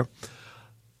everywhere,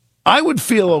 I would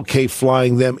feel okay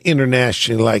flying them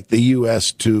internationally, like the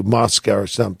U.S. to Moscow or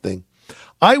something.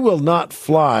 I will not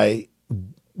fly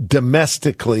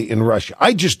domestically in Russia.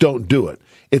 I just don't do it.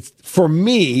 It's, for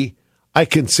me, I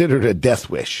consider it a death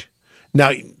wish.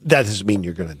 Now, that doesn't mean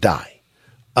you're going to die.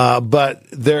 But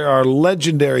there are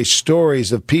legendary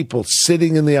stories of people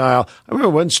sitting in the aisle. I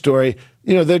remember one story,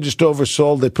 they're just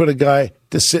oversold. They put a guy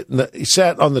to he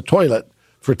sat on the toilet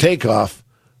for takeoff.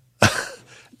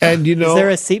 And, Is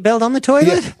there a seatbelt on the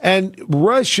toilet? Yeah, and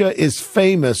Russia is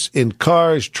famous in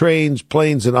cars, trains,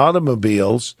 planes, and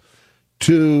automobiles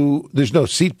there's no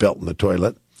seatbelt in the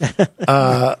toilet,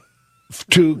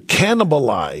 to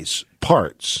cannibalize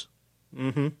parts.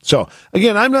 Mm-hmm. So,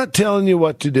 again, I'm not telling you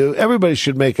what to do. Everybody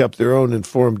should make up their own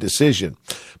informed decision.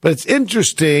 But it's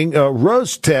interesting,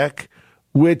 Rostec,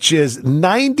 which is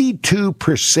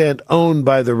 92% owned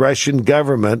by the Russian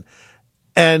government,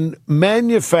 and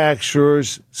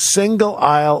manufactures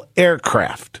single-aisle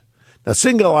aircraft. Now,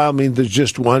 single-aisle means there's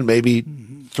just one, maybe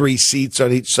 3 seats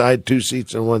on each side, 2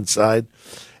 seats on one side.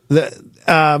 They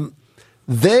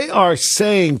are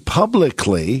saying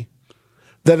publicly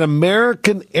that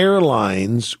American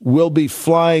Airlines will be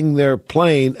flying their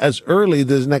plane as early as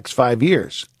the next 5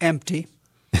 years. Empty.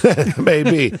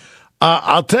 Maybe.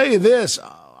 I'll tell you this.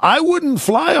 I wouldn't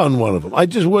fly on one of them. I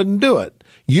just wouldn't do it.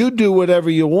 You do whatever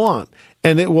you want.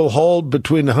 And it will hold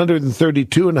between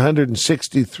 132 and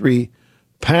 163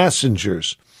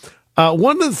 passengers.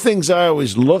 One of the things I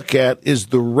always look at is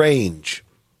the range.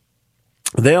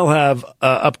 They'll have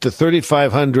up to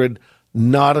 3,500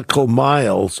 nautical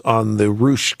miles on the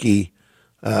Ruski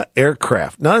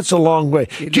aircraft. Now, that's a long way.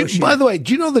 By the way,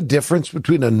 do you know the difference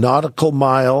between a nautical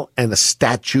mile and a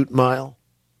statute mile?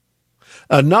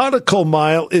 A nautical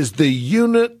mile is the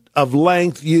unit of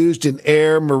length used in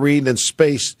air, marine, and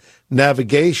space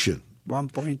navigation.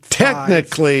 1.5.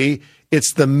 Technically,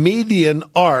 it's the median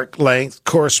arc length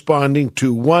corresponding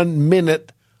to 1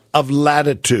 minute of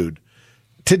latitude.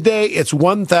 Today, it's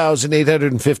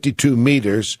 1,852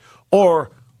 meters,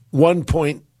 or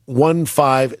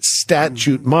 1.15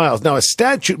 statute miles. Now, a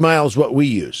statute mile is what we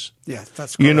use. Yeah,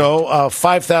 that's correct.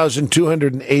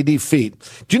 5,280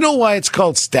 feet. Do you know why it's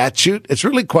called statute? It's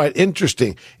really quite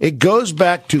interesting. It goes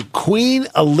back to Queen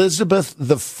Elizabeth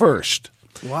I.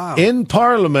 Wow. In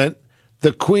Parliament,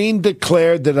 the Queen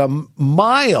declared that a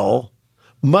mile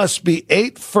must be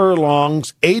 8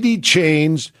 furlongs, 80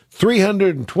 chains,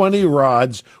 320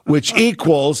 rods, which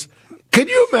equals... Can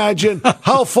you imagine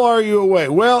how far are you away?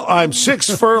 Well, I'm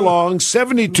 6 furlongs,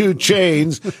 72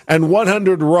 chains, and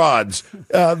 100 rods.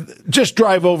 Just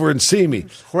drive over and see me.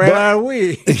 Where are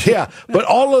we? Yeah, but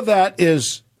all of that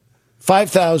is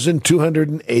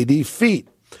 5,280 feet.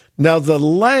 Now, the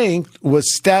length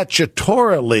was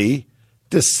statutorily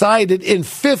decided in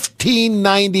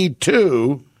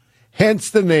 1592, hence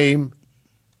the name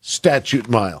statute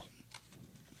mile.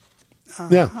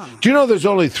 Yeah. Do you know there's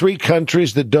only 3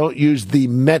 countries that don't use the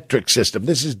metric system?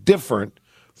 This is different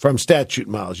from statute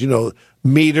miles,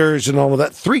 meters and all of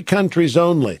that. 3 countries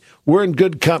only. We're in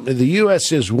good company. The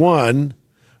U.S. is one.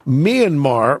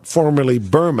 Myanmar, formerly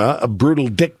Burma, a brutal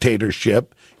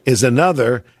dictatorship, is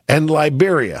another. And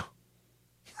Liberia.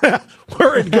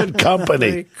 We're in good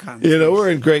company. We're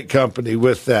in great company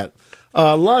with that.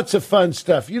 Lots of fun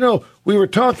stuff. We were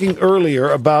talking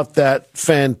earlier about that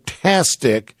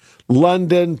fantastic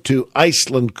London to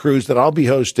Iceland cruise that I'll be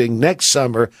hosting next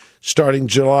summer, starting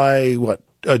June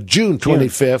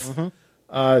 25th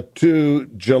to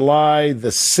July the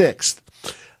 6th.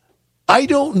 I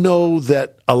don't know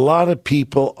that a lot of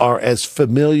people are as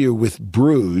familiar with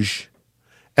Bruges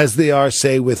as they are,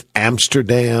 say, with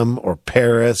Amsterdam or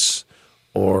Paris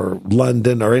or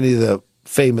London or any of the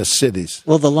famous cities.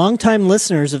 Well, the longtime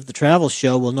listeners of the Travel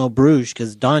Show will know Bruges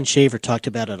because Don Shaver talked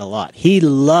about it a lot. He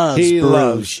loves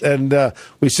Bruges. And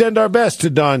we send our best to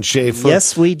Don Shaver.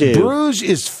 Yes, we do. Bruges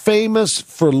is famous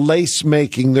for lace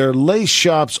making. There are lace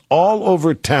shops all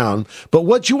over town. But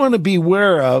what you want to be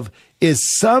aware of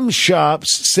is some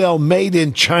shops sell made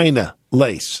in China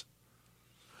lace.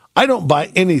 I don't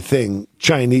buy anything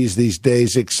Chinese these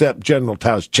days except General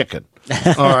Tao's chicken.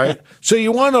 All right. So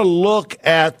you want to look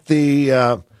at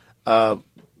the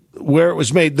where it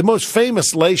was made. The most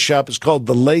famous lace shop is called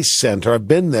the Lace Center. I've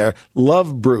been there.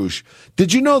 Love Bruges.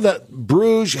 Did you know that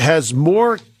Bruges has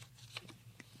more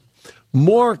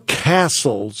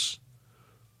castles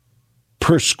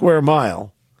per square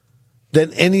mile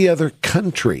than any other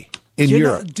country in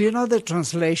Europe? Do you know the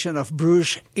translation of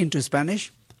Bruges into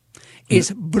Spanish?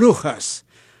 Is Brujas.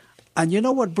 And you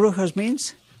know what Brujas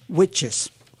means? Witches.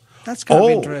 That's kind of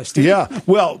interesting. Yeah.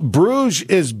 Well, Bruges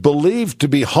is believed to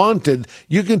be haunted.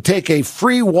 You can take a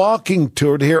free walking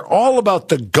tour to hear all about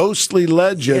the ghostly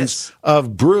legends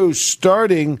of Bruges,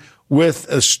 starting with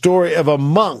a story of a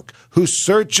monk who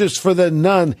searches for the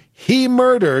nun he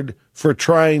murdered for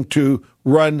trying to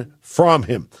run from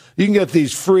him. You can get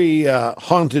these free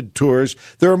haunted tours.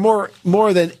 There are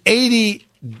more than 80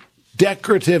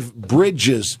 decorative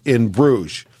bridges in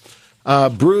Bruges.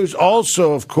 Bruges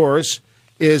also, of course,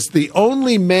 is the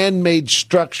only man-made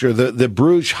structure, the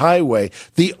Bruges Highway,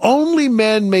 the only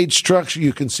man-made structure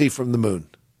you can see from the moon.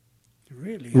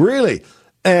 Really? Really.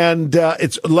 And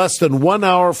it's less than 1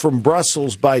 hour from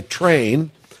Brussels by train,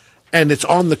 and it's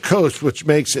on the coast, which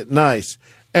makes it nice.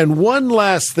 And one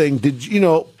last thing, did you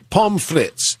know pommes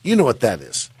frites? You know what that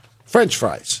is. French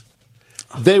fries.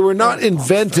 They were not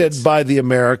invented by the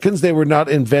Americans. They were not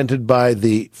invented by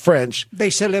the French. They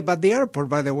sell it at the airport,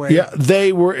 by the way. Yeah,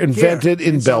 they were invented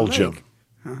in Belgium.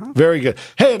 Very good.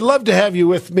 Hey, I'd love to have you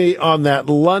with me on that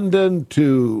London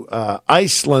to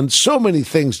Iceland. So many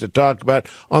things to talk about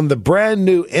on the brand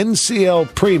new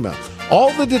NCL Prima.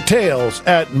 All the details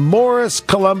at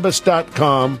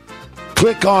morriscolumbus.com.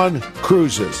 Click on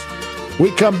cruises.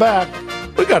 We come back.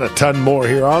 We got a ton more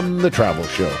here on The Travel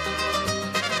Show.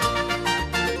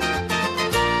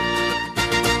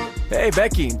 Hey,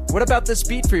 Becky, what about this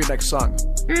beat for your next song?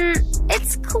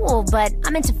 It's cool, but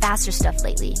I'm into faster stuff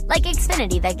lately. Like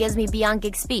Xfinity that gives me beyond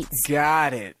gig speeds.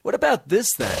 Got it. What about this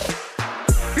then?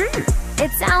 It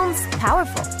sounds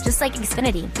powerful, just like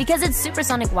Xfinity. Because its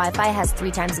supersonic Wi-Fi has 3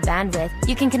 times the bandwidth,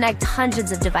 you can connect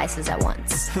hundreds of devices at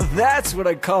once. That's what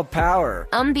I call power.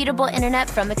 Unbeatable internet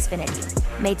from Xfinity.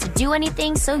 Made to do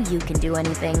anything so you can do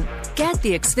anything. Get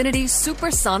the Xfinity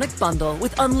Supersonic Bundle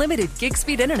with unlimited gig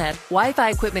speed internet, Wi-Fi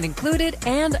equipment included,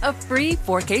 and a free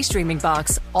 4K streaming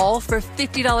box. All for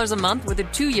 $50 a month with a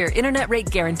 2-year internet rate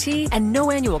guarantee and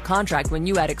no annual contract when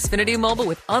you add Xfinity Mobile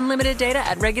with unlimited data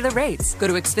at regular rates. Go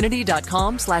to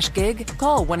Xfinity.com/gig,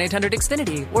 call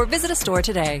 1-800-XFINITY, or visit a store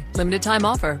today. Limited time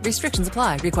offer. Restrictions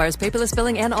apply. Requires paperless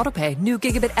billing and autopay. New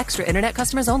Gigabit Extra internet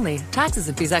customers only. Taxes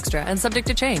and fees extra and subject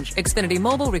to change. Xfinity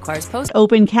Mobile requires post.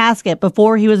 Open casket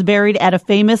before he was buried at a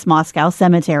famous Moscow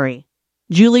cemetery.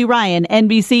 Julie Ryan,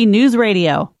 NBC News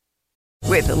Radio.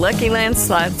 With the Lucky Land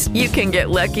Slots, you can get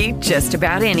lucky just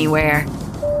about anywhere.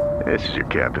 This is your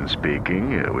captain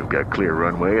speaking. We've got clear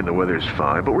runway and the weather's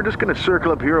fine, but we're just going to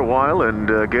circle up here a while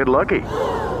and get lucky.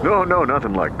 No,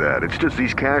 nothing like that. It's just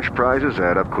these cash prizes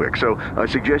add up quick. So I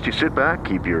suggest you sit back,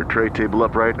 keep your tray table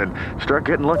upright, and start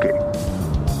getting lucky.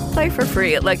 Play for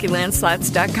free at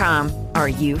LuckyLandSlots.com. Are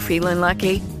you feeling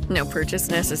lucky? No purchase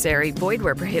necessary. Void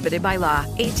where prohibited by law.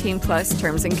 18+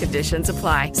 terms and conditions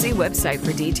apply. See website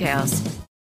for details.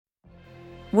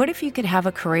 What if you could have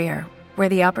a career where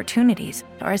the opportunities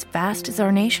are as vast as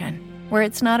our nation, where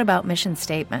it's not about mission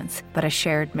statements, but a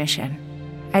shared mission?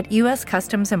 At U.S.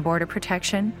 Customs and Border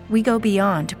Protection, we go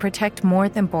beyond to protect more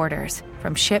than borders.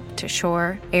 From ship to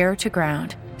shore, air to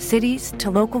ground, cities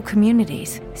to local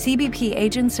communities, CBP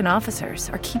agents and officers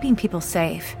are keeping people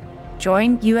safe.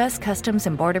 Join U.S. Customs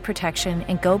and Border Protection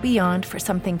and go beyond for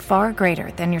something far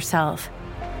greater than yourself.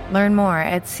 Learn more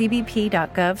at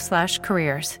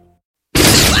cbp.gov/careers.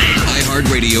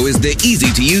 iHeartRadio is the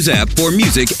easy-to-use app for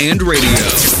music and radio.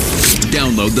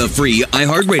 Download the free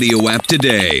iHeartRadio app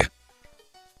today.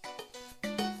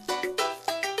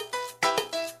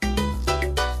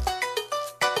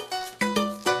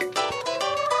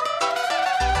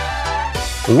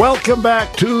 Welcome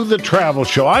back to The Travel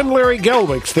Show. I'm Larry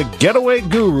Gelwicks, the getaway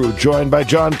guru, joined by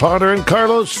John Potter and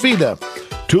Carlos Fida,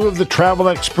 two of the travel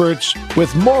experts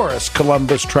with Morris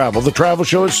Columbus Travel. The Travel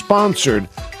Show is sponsored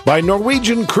by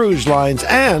Norwegian Cruise Lines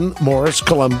and Morris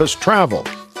Columbus Travel.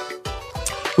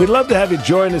 We'd love to have you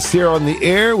join us here on the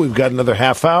air. We've got another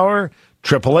half hour.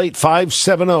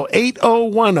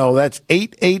 888-570-8010. That's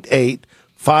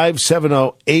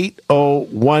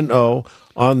 888-570-8010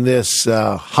 on this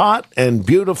hot and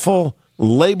beautiful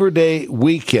Labor Day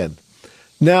weekend.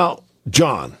 Now,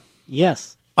 John.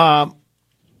 Yes. I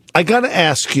got to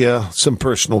ask you some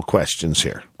personal questions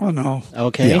here. Oh, no.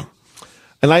 Okay. Yeah.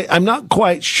 And I'm not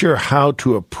quite sure how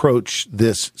to approach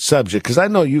this subject because I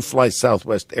know you fly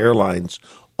Southwest Airlines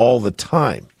all the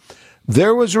time.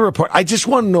 There was a report. I just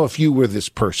want to know if you were this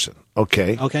person.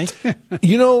 Okay. Okay.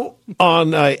 You know,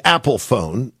 on an Apple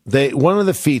phone, one of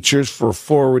the features for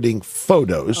forwarding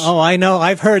photos. Oh, I know.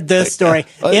 I've heard this story.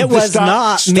 It was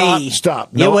not me.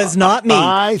 Stop. No, it was not me.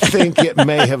 I think it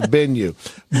may have been you,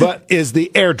 but is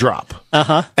the AirDrop.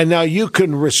 Uh-huh. And now you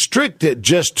can restrict it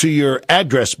just to your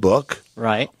address book.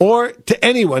 Right. Or to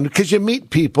anyone, because you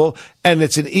meet people, and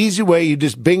it's an easy way. You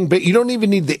just bing. You don't even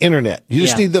need the internet. You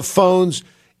just need the phones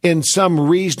in some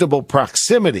reasonable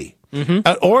proximity.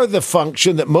 Or the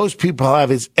function that most people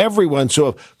have is everyone.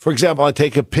 So, for example, I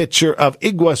take a picture of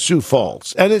Iguazu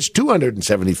Falls, and it's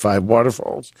 275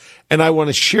 waterfalls, and I want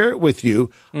to share it with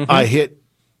you. I hit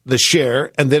the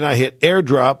share, and then I hit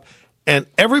AirDrop, and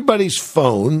everybody's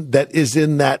phone that is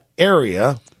in that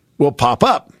area will pop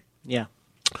up. Yeah.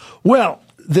 Well,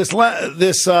 this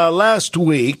last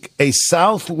week, a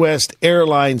Southwest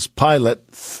Airlines pilot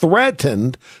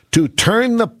threatened to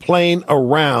turn the plane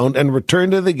around and return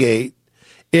to the gate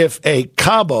if a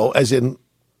Cabo, as in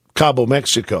Cabo,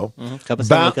 Mexico,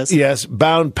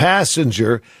 bound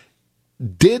passenger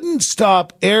didn't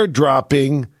stop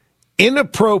airdropping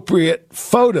inappropriate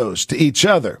photos to each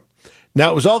other.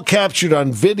 Now, it was all captured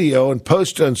on video and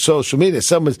posted on social media.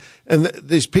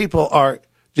 These people are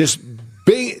just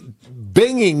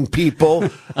binging people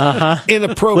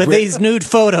inappropriate. With these nude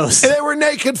photos. And they were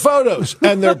naked photos.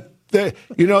 And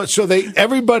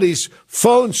everybody's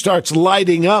phone starts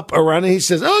lighting up around, and he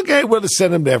says, okay, we'll just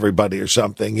send them to everybody or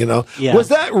something, Yeah. Was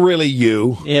that really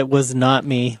you? It was not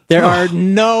me. There are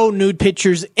no nude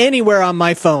pictures anywhere on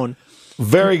my phone.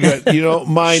 Very good.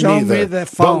 Mine Show neither. me the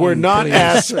phone, but we're not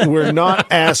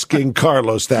asking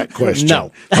Carlos that question.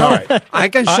 No. All right. I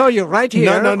can show you right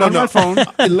here on my phone.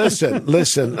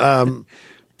 Listen.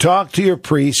 Talk to your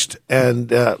priest,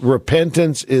 and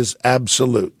repentance is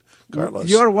absolute, Carlos.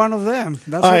 You're one of them.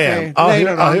 That's I okay. am.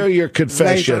 I'll hear your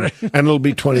confession, and it'll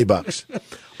be $20.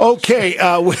 Okay.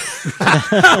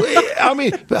 I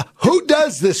mean, who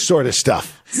does this sort of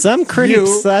stuff? Some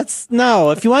critics.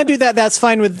 If you want to do that, that's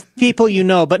fine with people you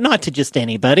know, but not to just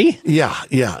anybody. Yeah.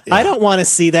 I don't want to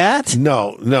see that.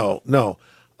 No.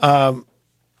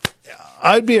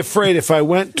 I'd be afraid if I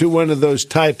went to one of those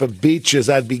type of beaches,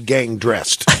 I'd be gang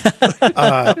dressed.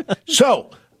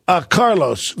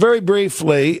 Carlos, very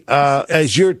briefly,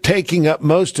 as you're taking up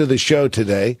most of the show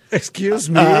today. Excuse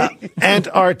me.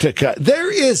 Antarctica.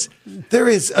 There is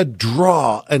a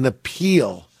draw, an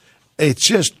appeal. It's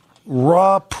just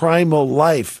raw primal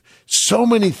life. So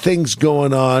many things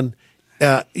going on.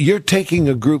 You're taking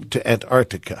a group to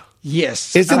Antarctica.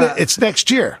 Yes. Isn't it? It's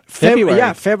next year. February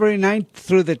 9th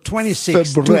through the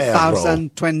 26th,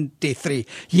 2023.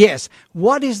 Yes.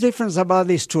 What is different about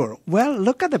this tour? Well,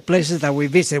 look at the places that we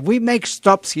visit. We make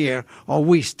stops here, or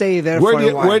we stay there for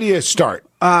a while. Where do you start?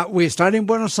 We start in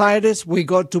Buenos Aires. We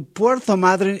go to Puerto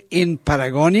Madryn in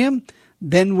Patagonia.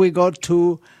 Then we go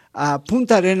to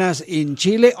Punta Arenas in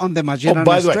Chile on the Magellan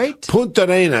by the Strait. way, Punta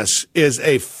Arenas is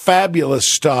a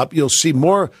fabulous stop. You'll see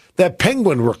more. That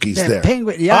penguin rookie's there.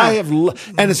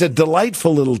 And it's a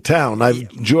delightful little town. I've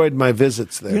enjoyed my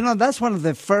visits there. That's one of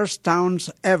the first towns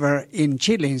ever in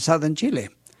Chile, in southern Chile.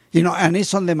 And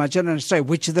it's on the Magellan Strait,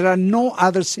 which there are no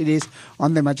other cities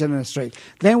on the Magellan Strait.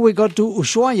 Then we go to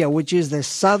Ushuaia, which is the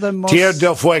southernmost... Tierra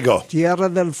del Fuego.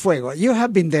 You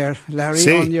have been there,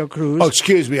 Larry, on your cruise. Oh,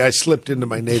 excuse me. I slipped into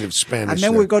my native Spanish. And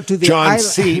then we go to the... John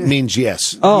C. means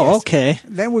yes. Oh, yes. Okay.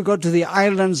 Then we go to the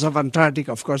islands of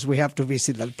Antarctica. Of course, we have to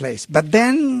visit that place. But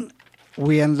then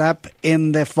we end up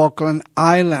in the Falkland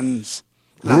Islands.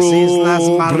 Las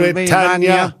Islas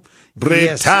Britannia.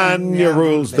 Britannia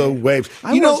rules the waves.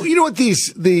 You know what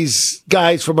these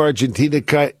guys from Argentina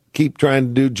keep trying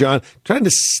to do, John? Trying to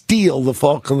steal the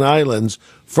Falkland Islands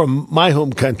from my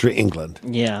home country, England.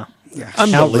 Yeah.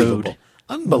 Unbelievable.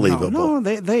 Unbelievable. No,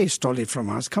 they stole it from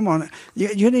us. Come on.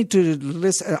 You need to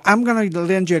listen. I'm going to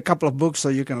lend you a couple of books so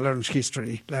you can learn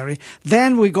history, Larry.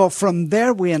 Then we go from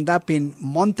there. We end up in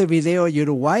Montevideo,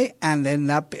 Uruguay, and end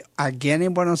up again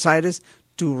in Buenos Aires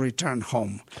to return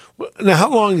home. Now, how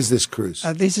long is this cruise?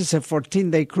 This is a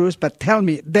 14-day cruise, but tell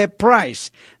me, the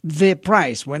price,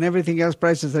 when everything else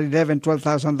prices are $11,000,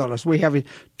 $12,000, we have it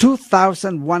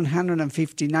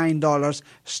 $2,159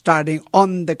 starting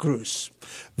on the cruise.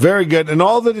 Very good. And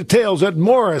all the details at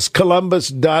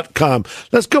MorrisColumbus.com.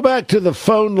 Let's go back to the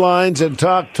phone lines and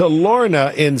talk to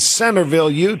Lorna in Centerville,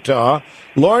 Utah.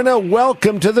 Lorna,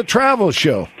 welcome to the Travel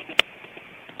Show.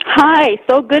 Hi,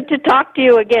 so good to talk to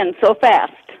you again so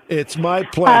fast. It's my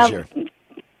pleasure.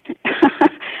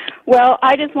 Well,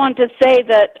 I just want to say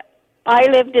that I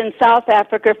lived in South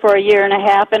Africa for a year and a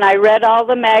half, and I read all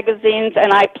the magazines,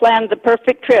 and I planned the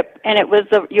perfect trip, and it was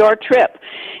your trip.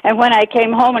 And when I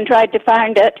came home and tried to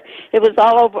find it, it was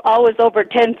always over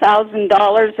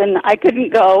 $10,000, and I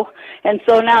couldn't go. And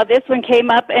so now this one came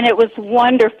up, and it was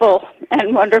wonderful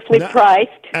and wonderfully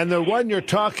priced. And the one you're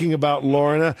talking about,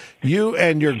 Lorna, you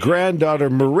and your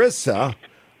granddaughter, Marissa,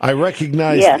 I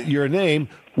recognize your name,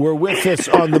 were with us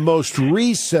on the most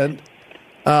recent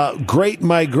Great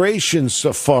Migration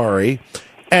Safari,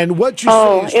 and what you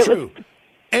say is true.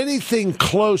 Anything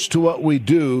close to what we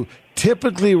do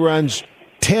typically runs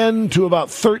 $10,000 to about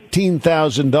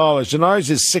 $13,000, and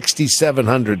ours is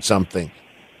 $6,700 something.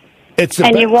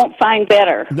 And you won't find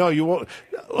better. No, you won't.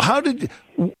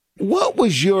 What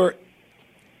was your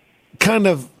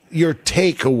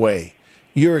takeaway,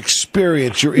 your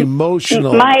experience, your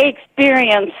emotional? My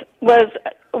experience was.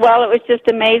 Well, it was just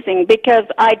amazing because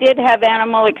I did have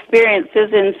animal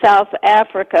experiences in South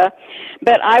Africa,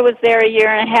 but I was there a year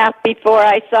and a half before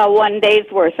I saw one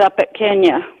day's worth up at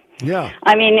Kenya. Yeah.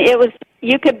 I mean,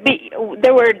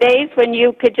 there were days when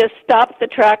you could just stop the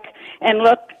truck and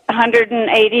look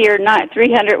 180 or not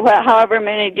 300, however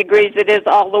many degrees it is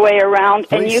all the way around,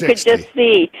 and you could just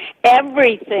see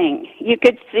everything. You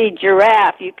could see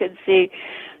giraffe, you could see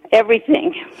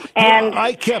everything, and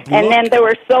then there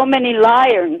were so many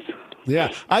lions.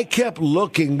 Yeah, I kept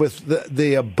looking with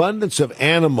the abundance of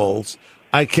animals.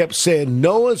 I kept saying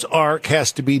Noah's Ark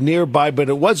has to be nearby, but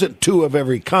it wasn't 2 of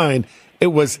every kind. It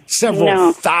was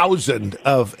several thousand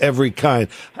of every kind.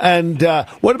 And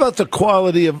what about the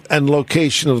quality and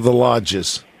location of the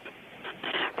lodges?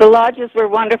 The lodges were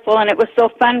wonderful, and it was so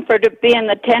fun to be in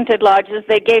the tented lodges.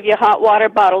 They gave you hot water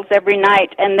bottles every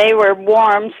night, and they were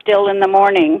warm still in the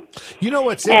morning. You know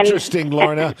what's interesting,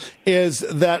 Lorna, is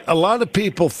that a lot of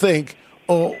people think,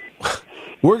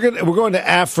 we're going to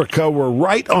Africa. We're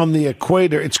right on the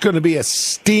equator. It's going to be a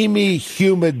steamy,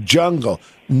 humid jungle.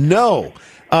 No,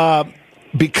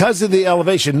 because of the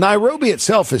elevation. Nairobi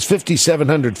itself is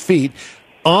 5,700 feet.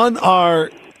 On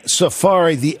our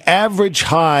safari, the average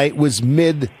high was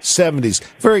mid-70s.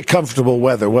 Very comfortable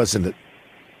weather, wasn't it?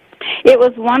 It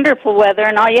was wonderful weather,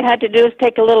 and all you had to do was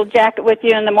take a little jacket with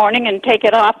you in the morning and take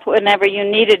it off whenever you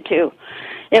needed to.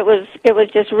 It was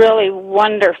just really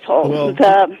wonderful. Well,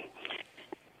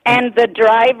 and the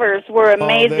drivers were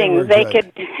amazing. They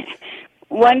could.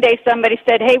 One day somebody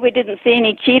said, "Hey, we didn't see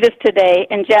any cheetahs today,"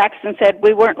 and Jackson said,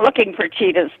 "We weren't looking for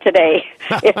cheetahs today.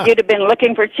 If you'd have been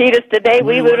looking for cheetahs today,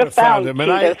 we would have found them."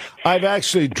 And I've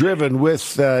actually driven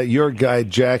with your guide,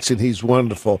 Jackson. He's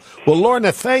wonderful. Well,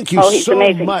 Lorna, thank you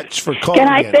so much for calling. Can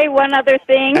I say one other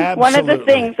thing? Absolutely. One of the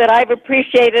things that I've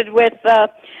appreciated with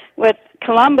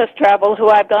Columbus Travel, who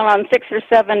I've gone on 6 or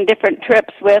 7 different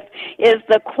trips with, is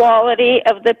the quality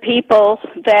of the people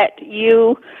that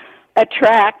you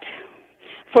attract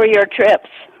for your trips.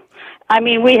 I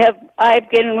mean, I've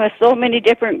been with so many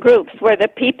different groups where the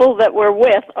people that we're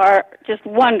with are just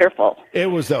wonderful.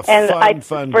 It was a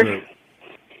fun group.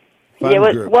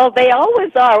 Well, they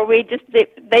always are.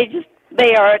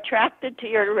 They are attracted to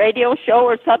your radio show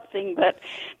or something, but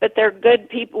they're good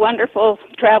people, wonderful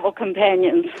travel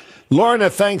companions. Lorna,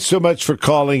 thanks so much for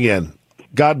calling in.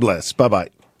 God bless.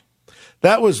 Bye-bye.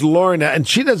 That was Lorna, and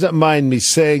she doesn't mind me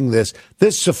saying this.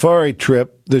 This safari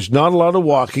trip, there's not a lot of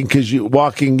walking because you're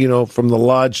walking, from the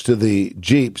lodge to the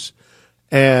Jeeps.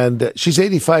 And she's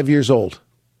 85 years old.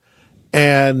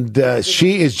 And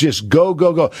she is just go,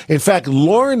 go, go. In fact,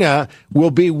 Lorna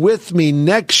will be with me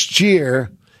next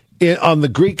year on the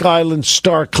Greek island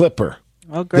Star Clipper.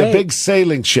 Oh, great. The big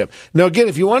sailing ship. Now, again,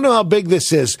 if you want to know how big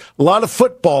this is, a lot of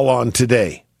football on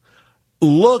today.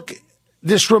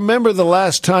 Just remember the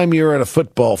last time you were at a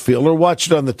football field or watch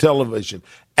it on the television.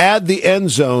 Add the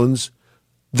end zones.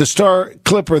 The Star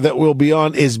Clipper that we'll be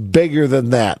on is bigger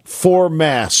than that. 4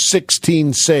 masts,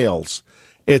 16 sails.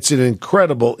 It's an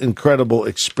incredible, incredible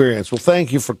experience. Well,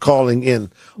 thank you for calling in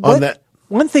on that.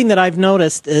 One thing that I've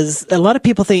noticed is a lot of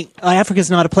people think Africa's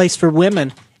not a place for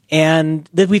women. And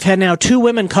that we've had now 2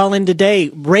 women call in today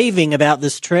raving about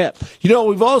this trip.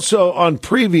 We've also, on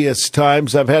previous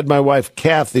times, I've had my wife,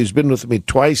 Kathy, who's been with me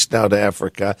twice now to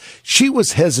Africa. She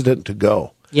was hesitant to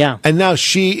go. Yeah. And now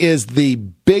she is the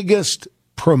biggest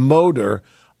promoter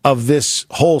of this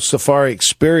whole safari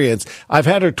experience. I've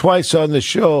had her twice on the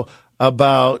show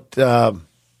about a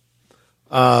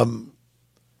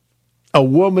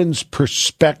woman's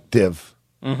perspective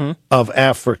of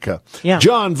Africa. Yeah.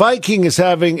 John, Viking is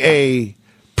having a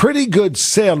pretty good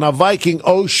sale. Now, Viking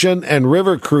Ocean and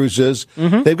River Cruises,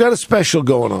 they've got a special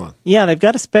going on. Yeah, they've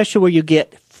got a special where you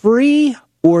get free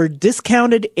or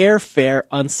discounted airfare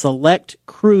on select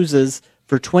cruises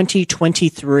for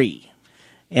 2023.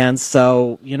 And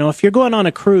so, if you're going on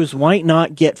a cruise, why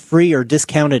not get free or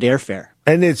discounted airfare?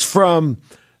 And it's from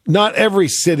not every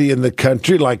city in the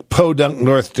country, like Podunk,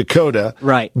 North Dakota.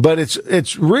 Right. But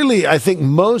it's really, I think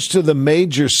most of the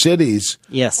major cities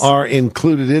are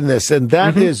included in this. And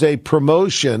that is a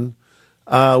promotion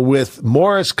with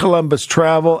Morris Columbus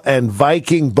Travel and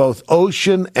Viking, both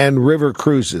ocean and river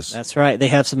cruises. That's right. They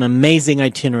have some amazing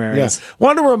itineraries. Yeah.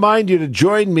 Want to remind you to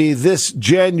join me this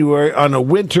January on a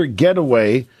winter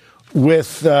getaway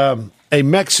with a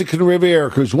Mexican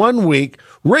Riviera cruise. 1 week.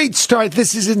 Rates start,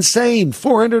 this is insane,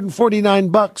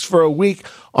 $449 for a week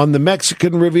on the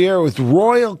Mexican Riviera with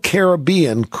Royal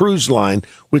Caribbean Cruise Line,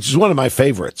 which is one of my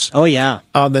favorites. Oh, yeah.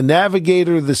 On the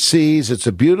Navigator of the Seas. It's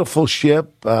a beautiful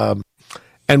ship.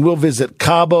 And we'll visit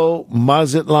Cabo,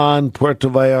 Mazatlan, Puerto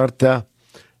Vallarta,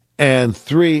 and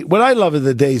what I love are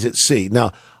the days at sea.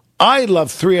 Now, I love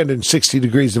 360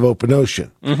 degrees of open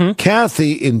ocean.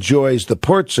 Kathy enjoys the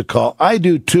Portugal. I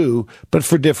do too, but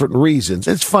for different reasons.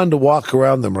 It's fun to walk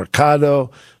around the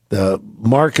Mercado, the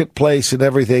marketplace and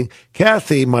everything.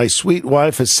 Kathy, my sweet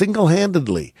wife, has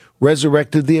single-handedly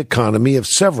resurrected the economy of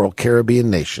several Caribbean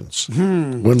nations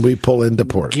when we pull into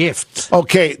port. Gift.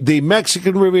 Okay, the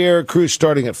Mexican Riviera cruise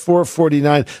starting at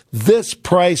 $449. This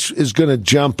price is going to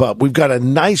jump up. We've got a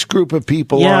nice group of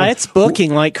people on. Yeah, it's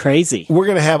booking like crazy. We're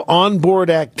going to have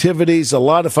onboard activities, a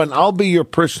lot of fun. I'll be your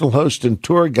personal host and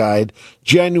tour guide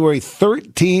January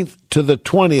 13th to the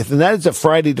 20th, and that is a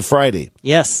Friday to Friday.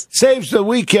 Yes. Saves the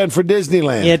weekend for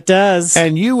Disneyland. It does.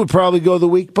 And you would probably go the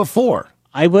week before.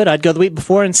 I would. I'd go the week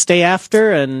before and stay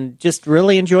after and just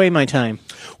really enjoy my time.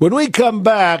 When we come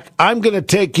back, I'm going to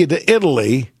take you to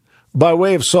Italy by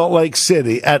way of Salt Lake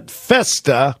City at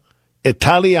Festa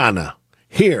Italiana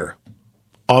here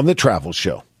on The Travel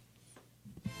Show.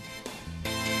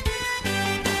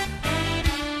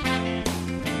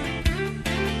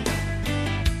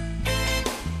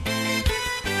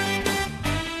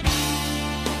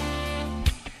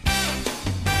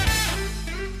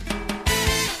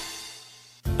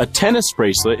 A tennis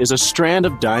bracelet is a strand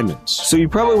of diamonds. So you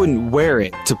probably wouldn't wear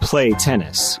it to play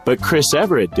tennis. But Chris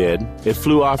Everett did. It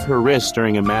flew off her wrist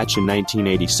during a match in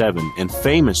 1987, and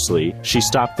famously, she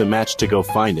stopped the match to go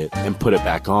find it and put it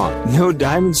back on. No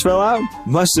diamonds fell out?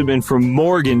 Must have been from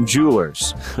Morgan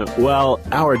Jewelers. Well,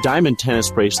 our diamond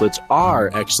tennis bracelets are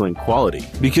excellent quality.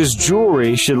 Because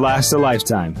jewelry should last a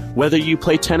lifetime, whether you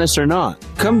play tennis or not.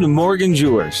 Come to Morgan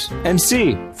Jewelers and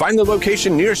see. Find the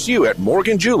location nearest you at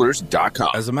morganjewelers.com.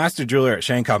 As a master jeweler at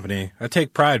Shane Company, I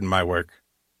take pride in my work.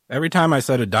 Every time I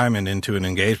set a diamond into an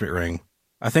engagement ring,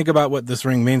 I think about what this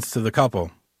ring means to the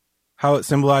couple, how it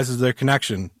symbolizes their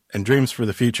connection and dreams for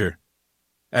the future.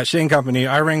 At Shane Company,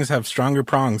 our rings have stronger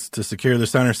prongs to secure the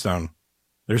center stone.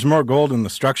 There's more gold in the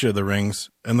structure of the rings,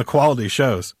 and the quality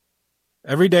shows.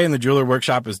 Every day in the jeweler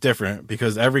workshop is different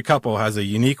because every couple has a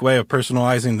unique way of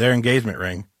personalizing their engagement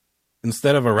ring.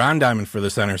 Instead of a round diamond for the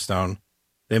center stone,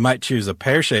 they might choose a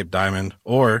pear-shaped diamond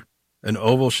or an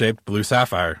oval-shaped blue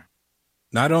sapphire.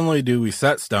 Not only do we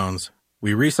set stones,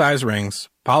 we resize rings,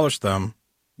 polish them,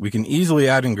 we can easily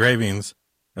add engravings,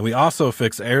 and we also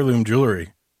fix heirloom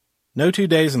jewelry. No 2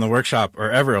 days in the workshop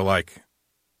are ever alike.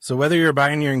 So whether you're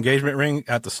buying your engagement ring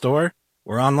at the store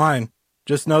or online,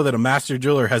 just know that a master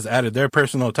jeweler has added their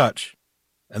personal touch,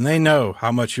 and they know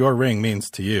how much your ring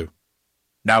means to you.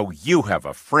 Now you have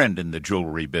a friend in the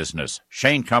jewelry business.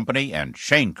 Shane Company and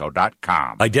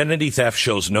ShaneCo.com. Identity theft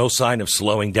shows no sign of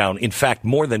slowing down. In fact,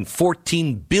 more than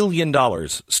 $14 billion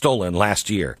stolen last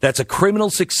year. That's a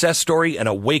criminal success story and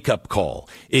a wake-up call.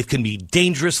 It can be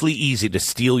dangerously easy to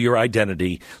steal your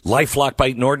identity. LifeLock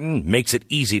by Norton makes it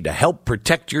easy to help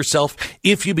protect yourself.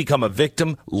 If you become a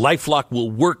victim, LifeLock will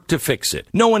work to fix it.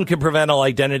 No one can prevent all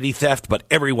identity theft, but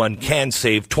everyone can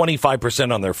save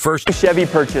 25% on their first Chevy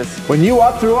purchase. When you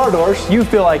walk through our doors, you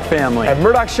feel like family. At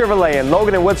Murdoch Chevrolet in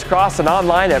Logan and Woods Cross and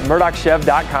online at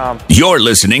murdochchev.com. You're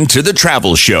listening to The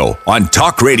Travel Show on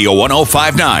Talk Radio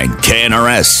 105.9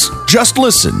 KNRS. Just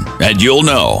listen and you'll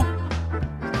know.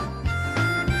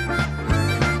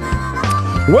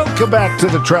 Welcome back to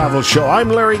The Travel Show. I'm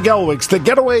Larry Gelwicks, the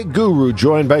getaway guru,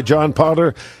 joined by John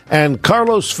Potter and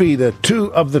Carlos Fida,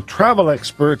 two of the travel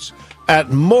experts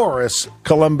at Morris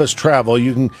Columbus Travel.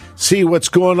 You can see what's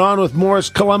going on with Morris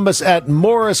Columbus at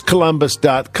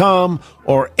morriscolumbus.com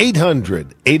or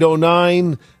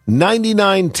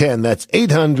 800-809-9910. That's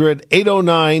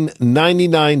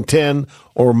 800-809-9910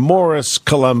 or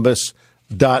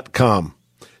morriscolumbus.com.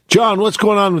 John, what's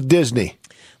going on with Disney?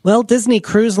 Well, Disney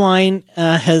Cruise Line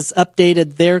has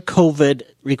updated their COVID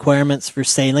requirements for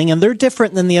sailing, and they're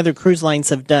different than the other cruise lines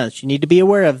have done. So you need to be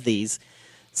aware of these.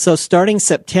 So starting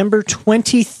September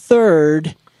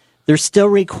 23rd, They're still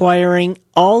requiring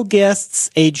all guests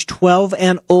age 12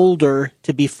 and older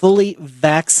to be fully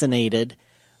vaccinated,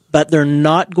 but they're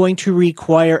not going to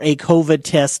require a COVID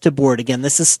test to board. Again,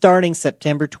 this is starting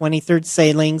September 23rd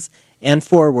sailings and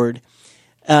forward.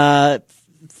 For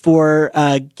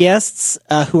guests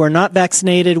who are not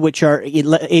vaccinated, which are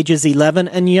ages 11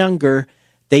 and younger,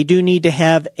 they do need to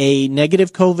have a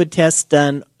negative COVID test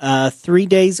done 3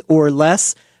 days or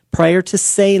less prior to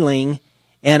sailing,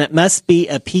 and it must be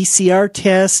a PCR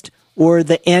test or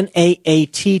the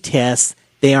NAAT test.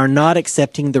 They are not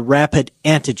accepting the rapid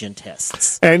antigen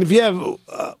tests. And if you have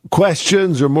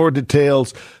questions or more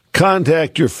details,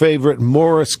 contact your favorite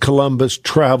Morris Columbus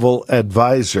travel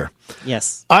advisor.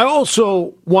 Yes. I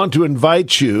also want to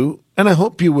invite you, and I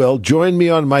hope you will, join me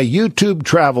on my YouTube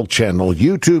travel channel,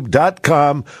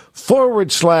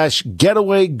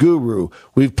 youtube.com/Getaway Guru.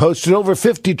 We've posted over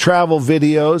 50 travel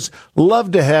videos.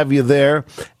 Love to have you there.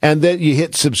 And then you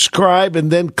hit subscribe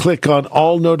and then click on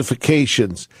all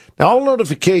notifications. Now, all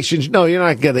notifications, no, you're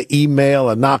not going to email,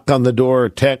 a knock on the door, or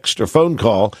text, or phone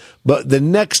call. But the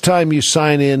next time you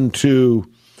sign in to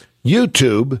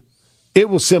YouTube, it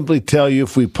will simply tell you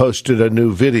if we posted a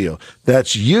new video.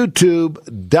 That's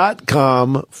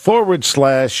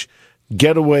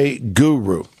youtube.com/Getaway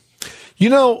Guru. You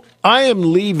know, I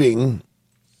am leaving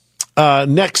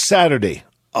next Saturday.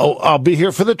 I'll be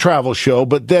here for the travel show,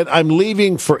 but then I'm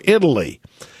leaving for Italy.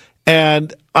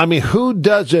 And, I mean, who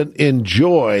doesn't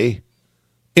enjoy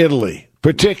Italy,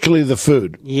 particularly the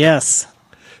food? Yes.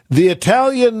 The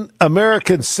Italian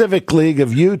American Civic League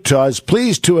of Utah is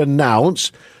pleased to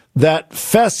announce that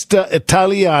Festa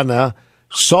Italiana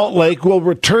Salt Lake will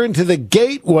return to the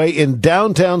Gateway in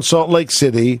downtown Salt Lake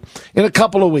City in a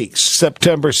couple of weeks,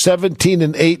 September 17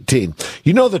 and 18.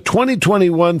 You know, the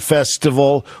 2021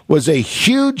 festival was a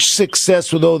huge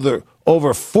success with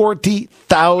over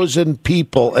 40,000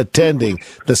 people attending.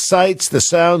 The sights, the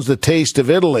sounds, the taste of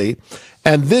Italy.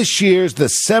 And this year's, the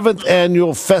 7th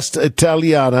annual Festa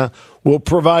Italiana, will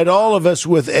provide all of us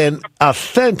with an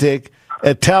authentic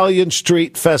Italian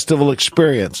street festival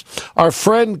experience. Our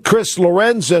friend Chris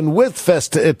Lorenzen with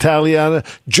Festa Italiana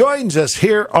joins us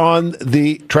here on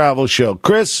the Travel Show.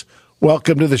 Chris,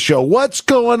 welcome to the show. What's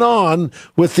going on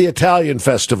with the Italian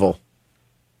festival?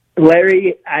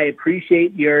 Larry, I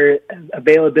appreciate your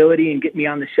availability and getting me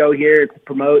on the show here to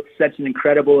promote such an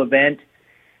incredible event.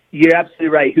 You're absolutely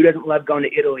right. Who doesn't love going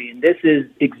to Italy? And this is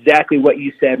exactly what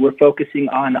you said. We're focusing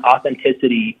on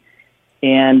authenticity.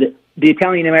 And the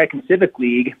Italian American Civic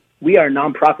League, we are a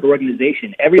nonprofit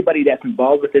organization. Everybody that's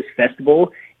involved with this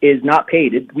festival is not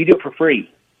paid. We do it for free.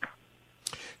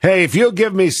 Hey, if you'll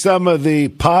give me some of the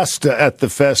pasta at the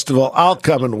festival, I'll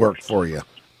come and work for you.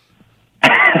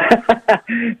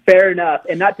 Fair enough.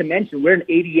 And not to mention, we're an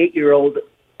 88-year-old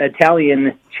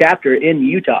Italian chapter in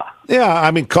Utah. Yeah,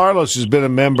 I mean, Carlos has been a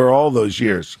member all those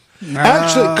years.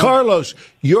 Actually, Carlos,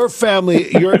 your family,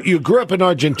 you grew up in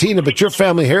Argentina, but your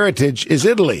family heritage is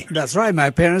Italy. That's right. My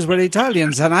parents were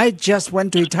Italians, and I just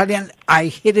went to Italian. I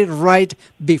hit it right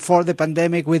before the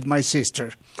pandemic with my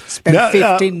sister. Spent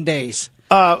 15 days.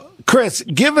 Chris,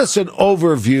 give us an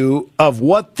overview of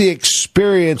what the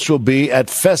experience will be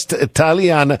at Festa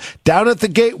Italiana down at the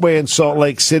Gateway in Salt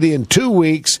Lake City in 2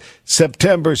 weeks,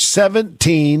 September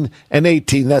 17 and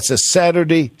 18. That's a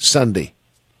Saturday, Sunday.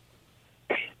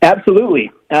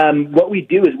 Absolutely. What we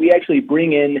do is we actually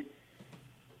bring in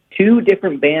 2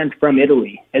 different bands from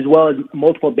Italy, as well as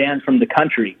multiple bands from the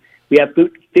country. We have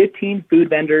 15 food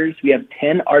vendors. We have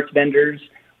 10 arts vendors.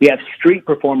 We have street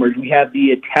performers. We have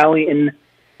the Italian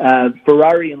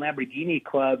Ferrari and Lamborghini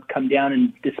Club come down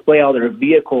and display all their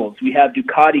vehicles. We have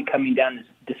Ducati coming down and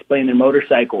displaying their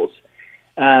motorcycles.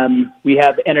 We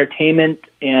have entertainment,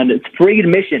 and it's free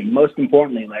admission, most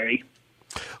importantly, Larry.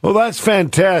 Well, that's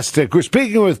fantastic. We're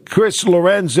speaking with Chris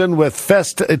Lorenzen with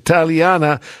Festa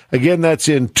Italiana. Again, that's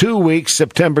in 2 weeks,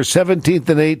 September 17th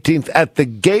and 18th at the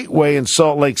Gateway in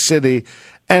Salt Lake City.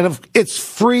 And it's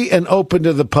free and open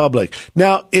to the public.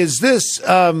 Now, is this,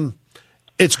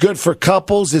 it's good for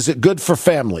couples? Is it good for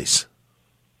families?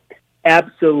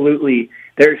 Absolutely.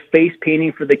 There's face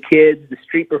painting for the kids, the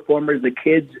street performers. The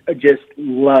kids just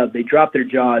love. They drop their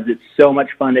jaws. It's so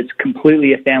much fun. It's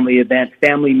completely a family event,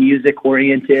 family music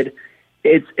oriented.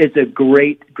 It's a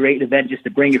great event just to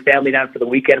bring your family down for the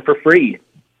weekend for free.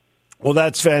 Well,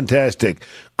 that's fantastic.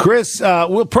 Chris,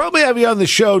 we'll probably have you on the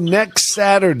show next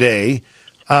Saturday.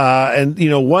 And, you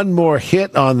know, one more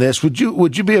hit on this. Would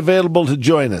you be available to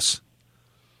join us?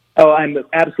 Oh, I'm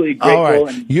absolutely grateful. All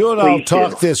right. You and I'll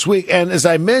talk this week. And as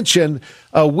I mentioned,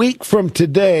 a week from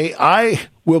today, I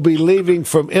will be leaving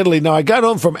from Italy. Now, I got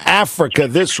home from Africa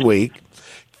this week.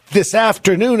 this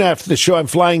afternoon after the show, I'm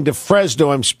flying to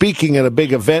Fresno. I'm speaking at a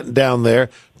big event down there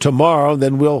tomorrow.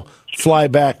 Then we'll fly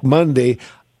back Monday.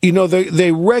 You know,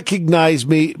 they recognize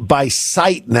me by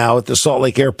sight now at the Salt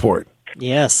Lake Airport.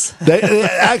 Yes.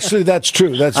 Actually, that's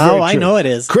true. That's very true. I know it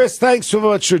is. Chris, thanks so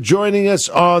much for joining us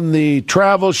on the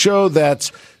travel show.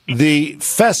 That's the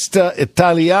Festa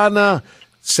Italiana,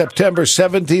 September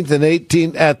 17th and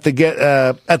 18th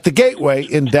at the Gateway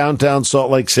in downtown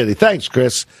Salt Lake City. Thanks,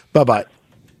 Chris. Bye-bye.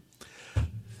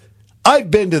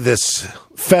 I've been to this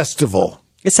festival.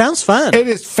 It sounds fun. It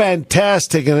is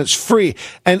fantastic, and it's free.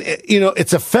 And, you know,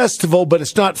 it's a festival, but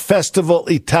it's not Festival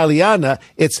Italiana.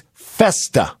 It's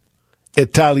Festa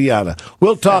Italiana.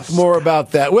 We'll talk more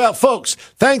about that. Well, folks,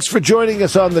 thanks for joining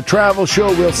us on the Travel Show.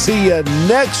 We'll see you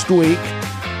next week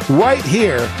right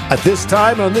here at this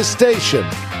time on this station.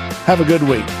 Have a good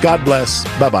week. God bless.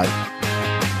 Bye-bye.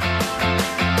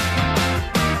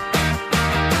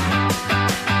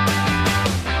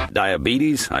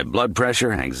 Diabetes, high blood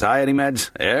pressure, anxiety meds,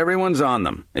 everyone's on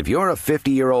them. If you're a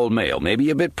 50-year-old male, maybe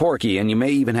a bit porky, and you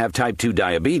may even have type 2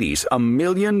 diabetes, $1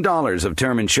 million of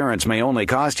term insurance may only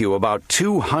cost you about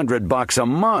 $200 a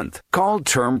month. Call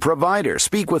Term Provider.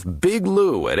 Speak with Big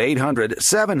Lou at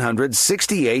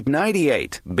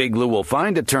 800-700-6898. Big Lou will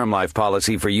find a term life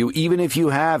policy for you even if you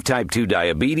have type 2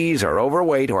 diabetes, are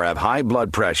overweight, or have high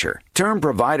blood pressure. Term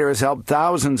Provider has helped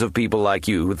thousands of people like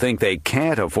you who think they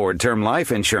can't afford term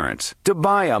life insurance. To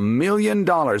buy $1 million of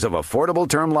affordable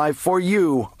term life for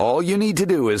you, all you need to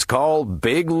do is call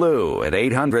Big Lou at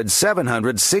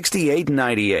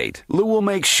 800-700-6898. Lou will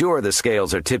make sure the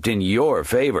scales are tipped in your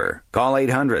favor. Call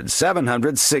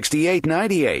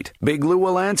 800-700-6898. Big Lou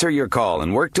will answer your call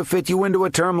and work to fit you into a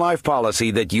term life policy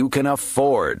that you can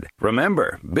afford.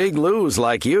 Remember, Big Lou's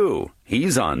like you.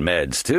 He's on meds, too.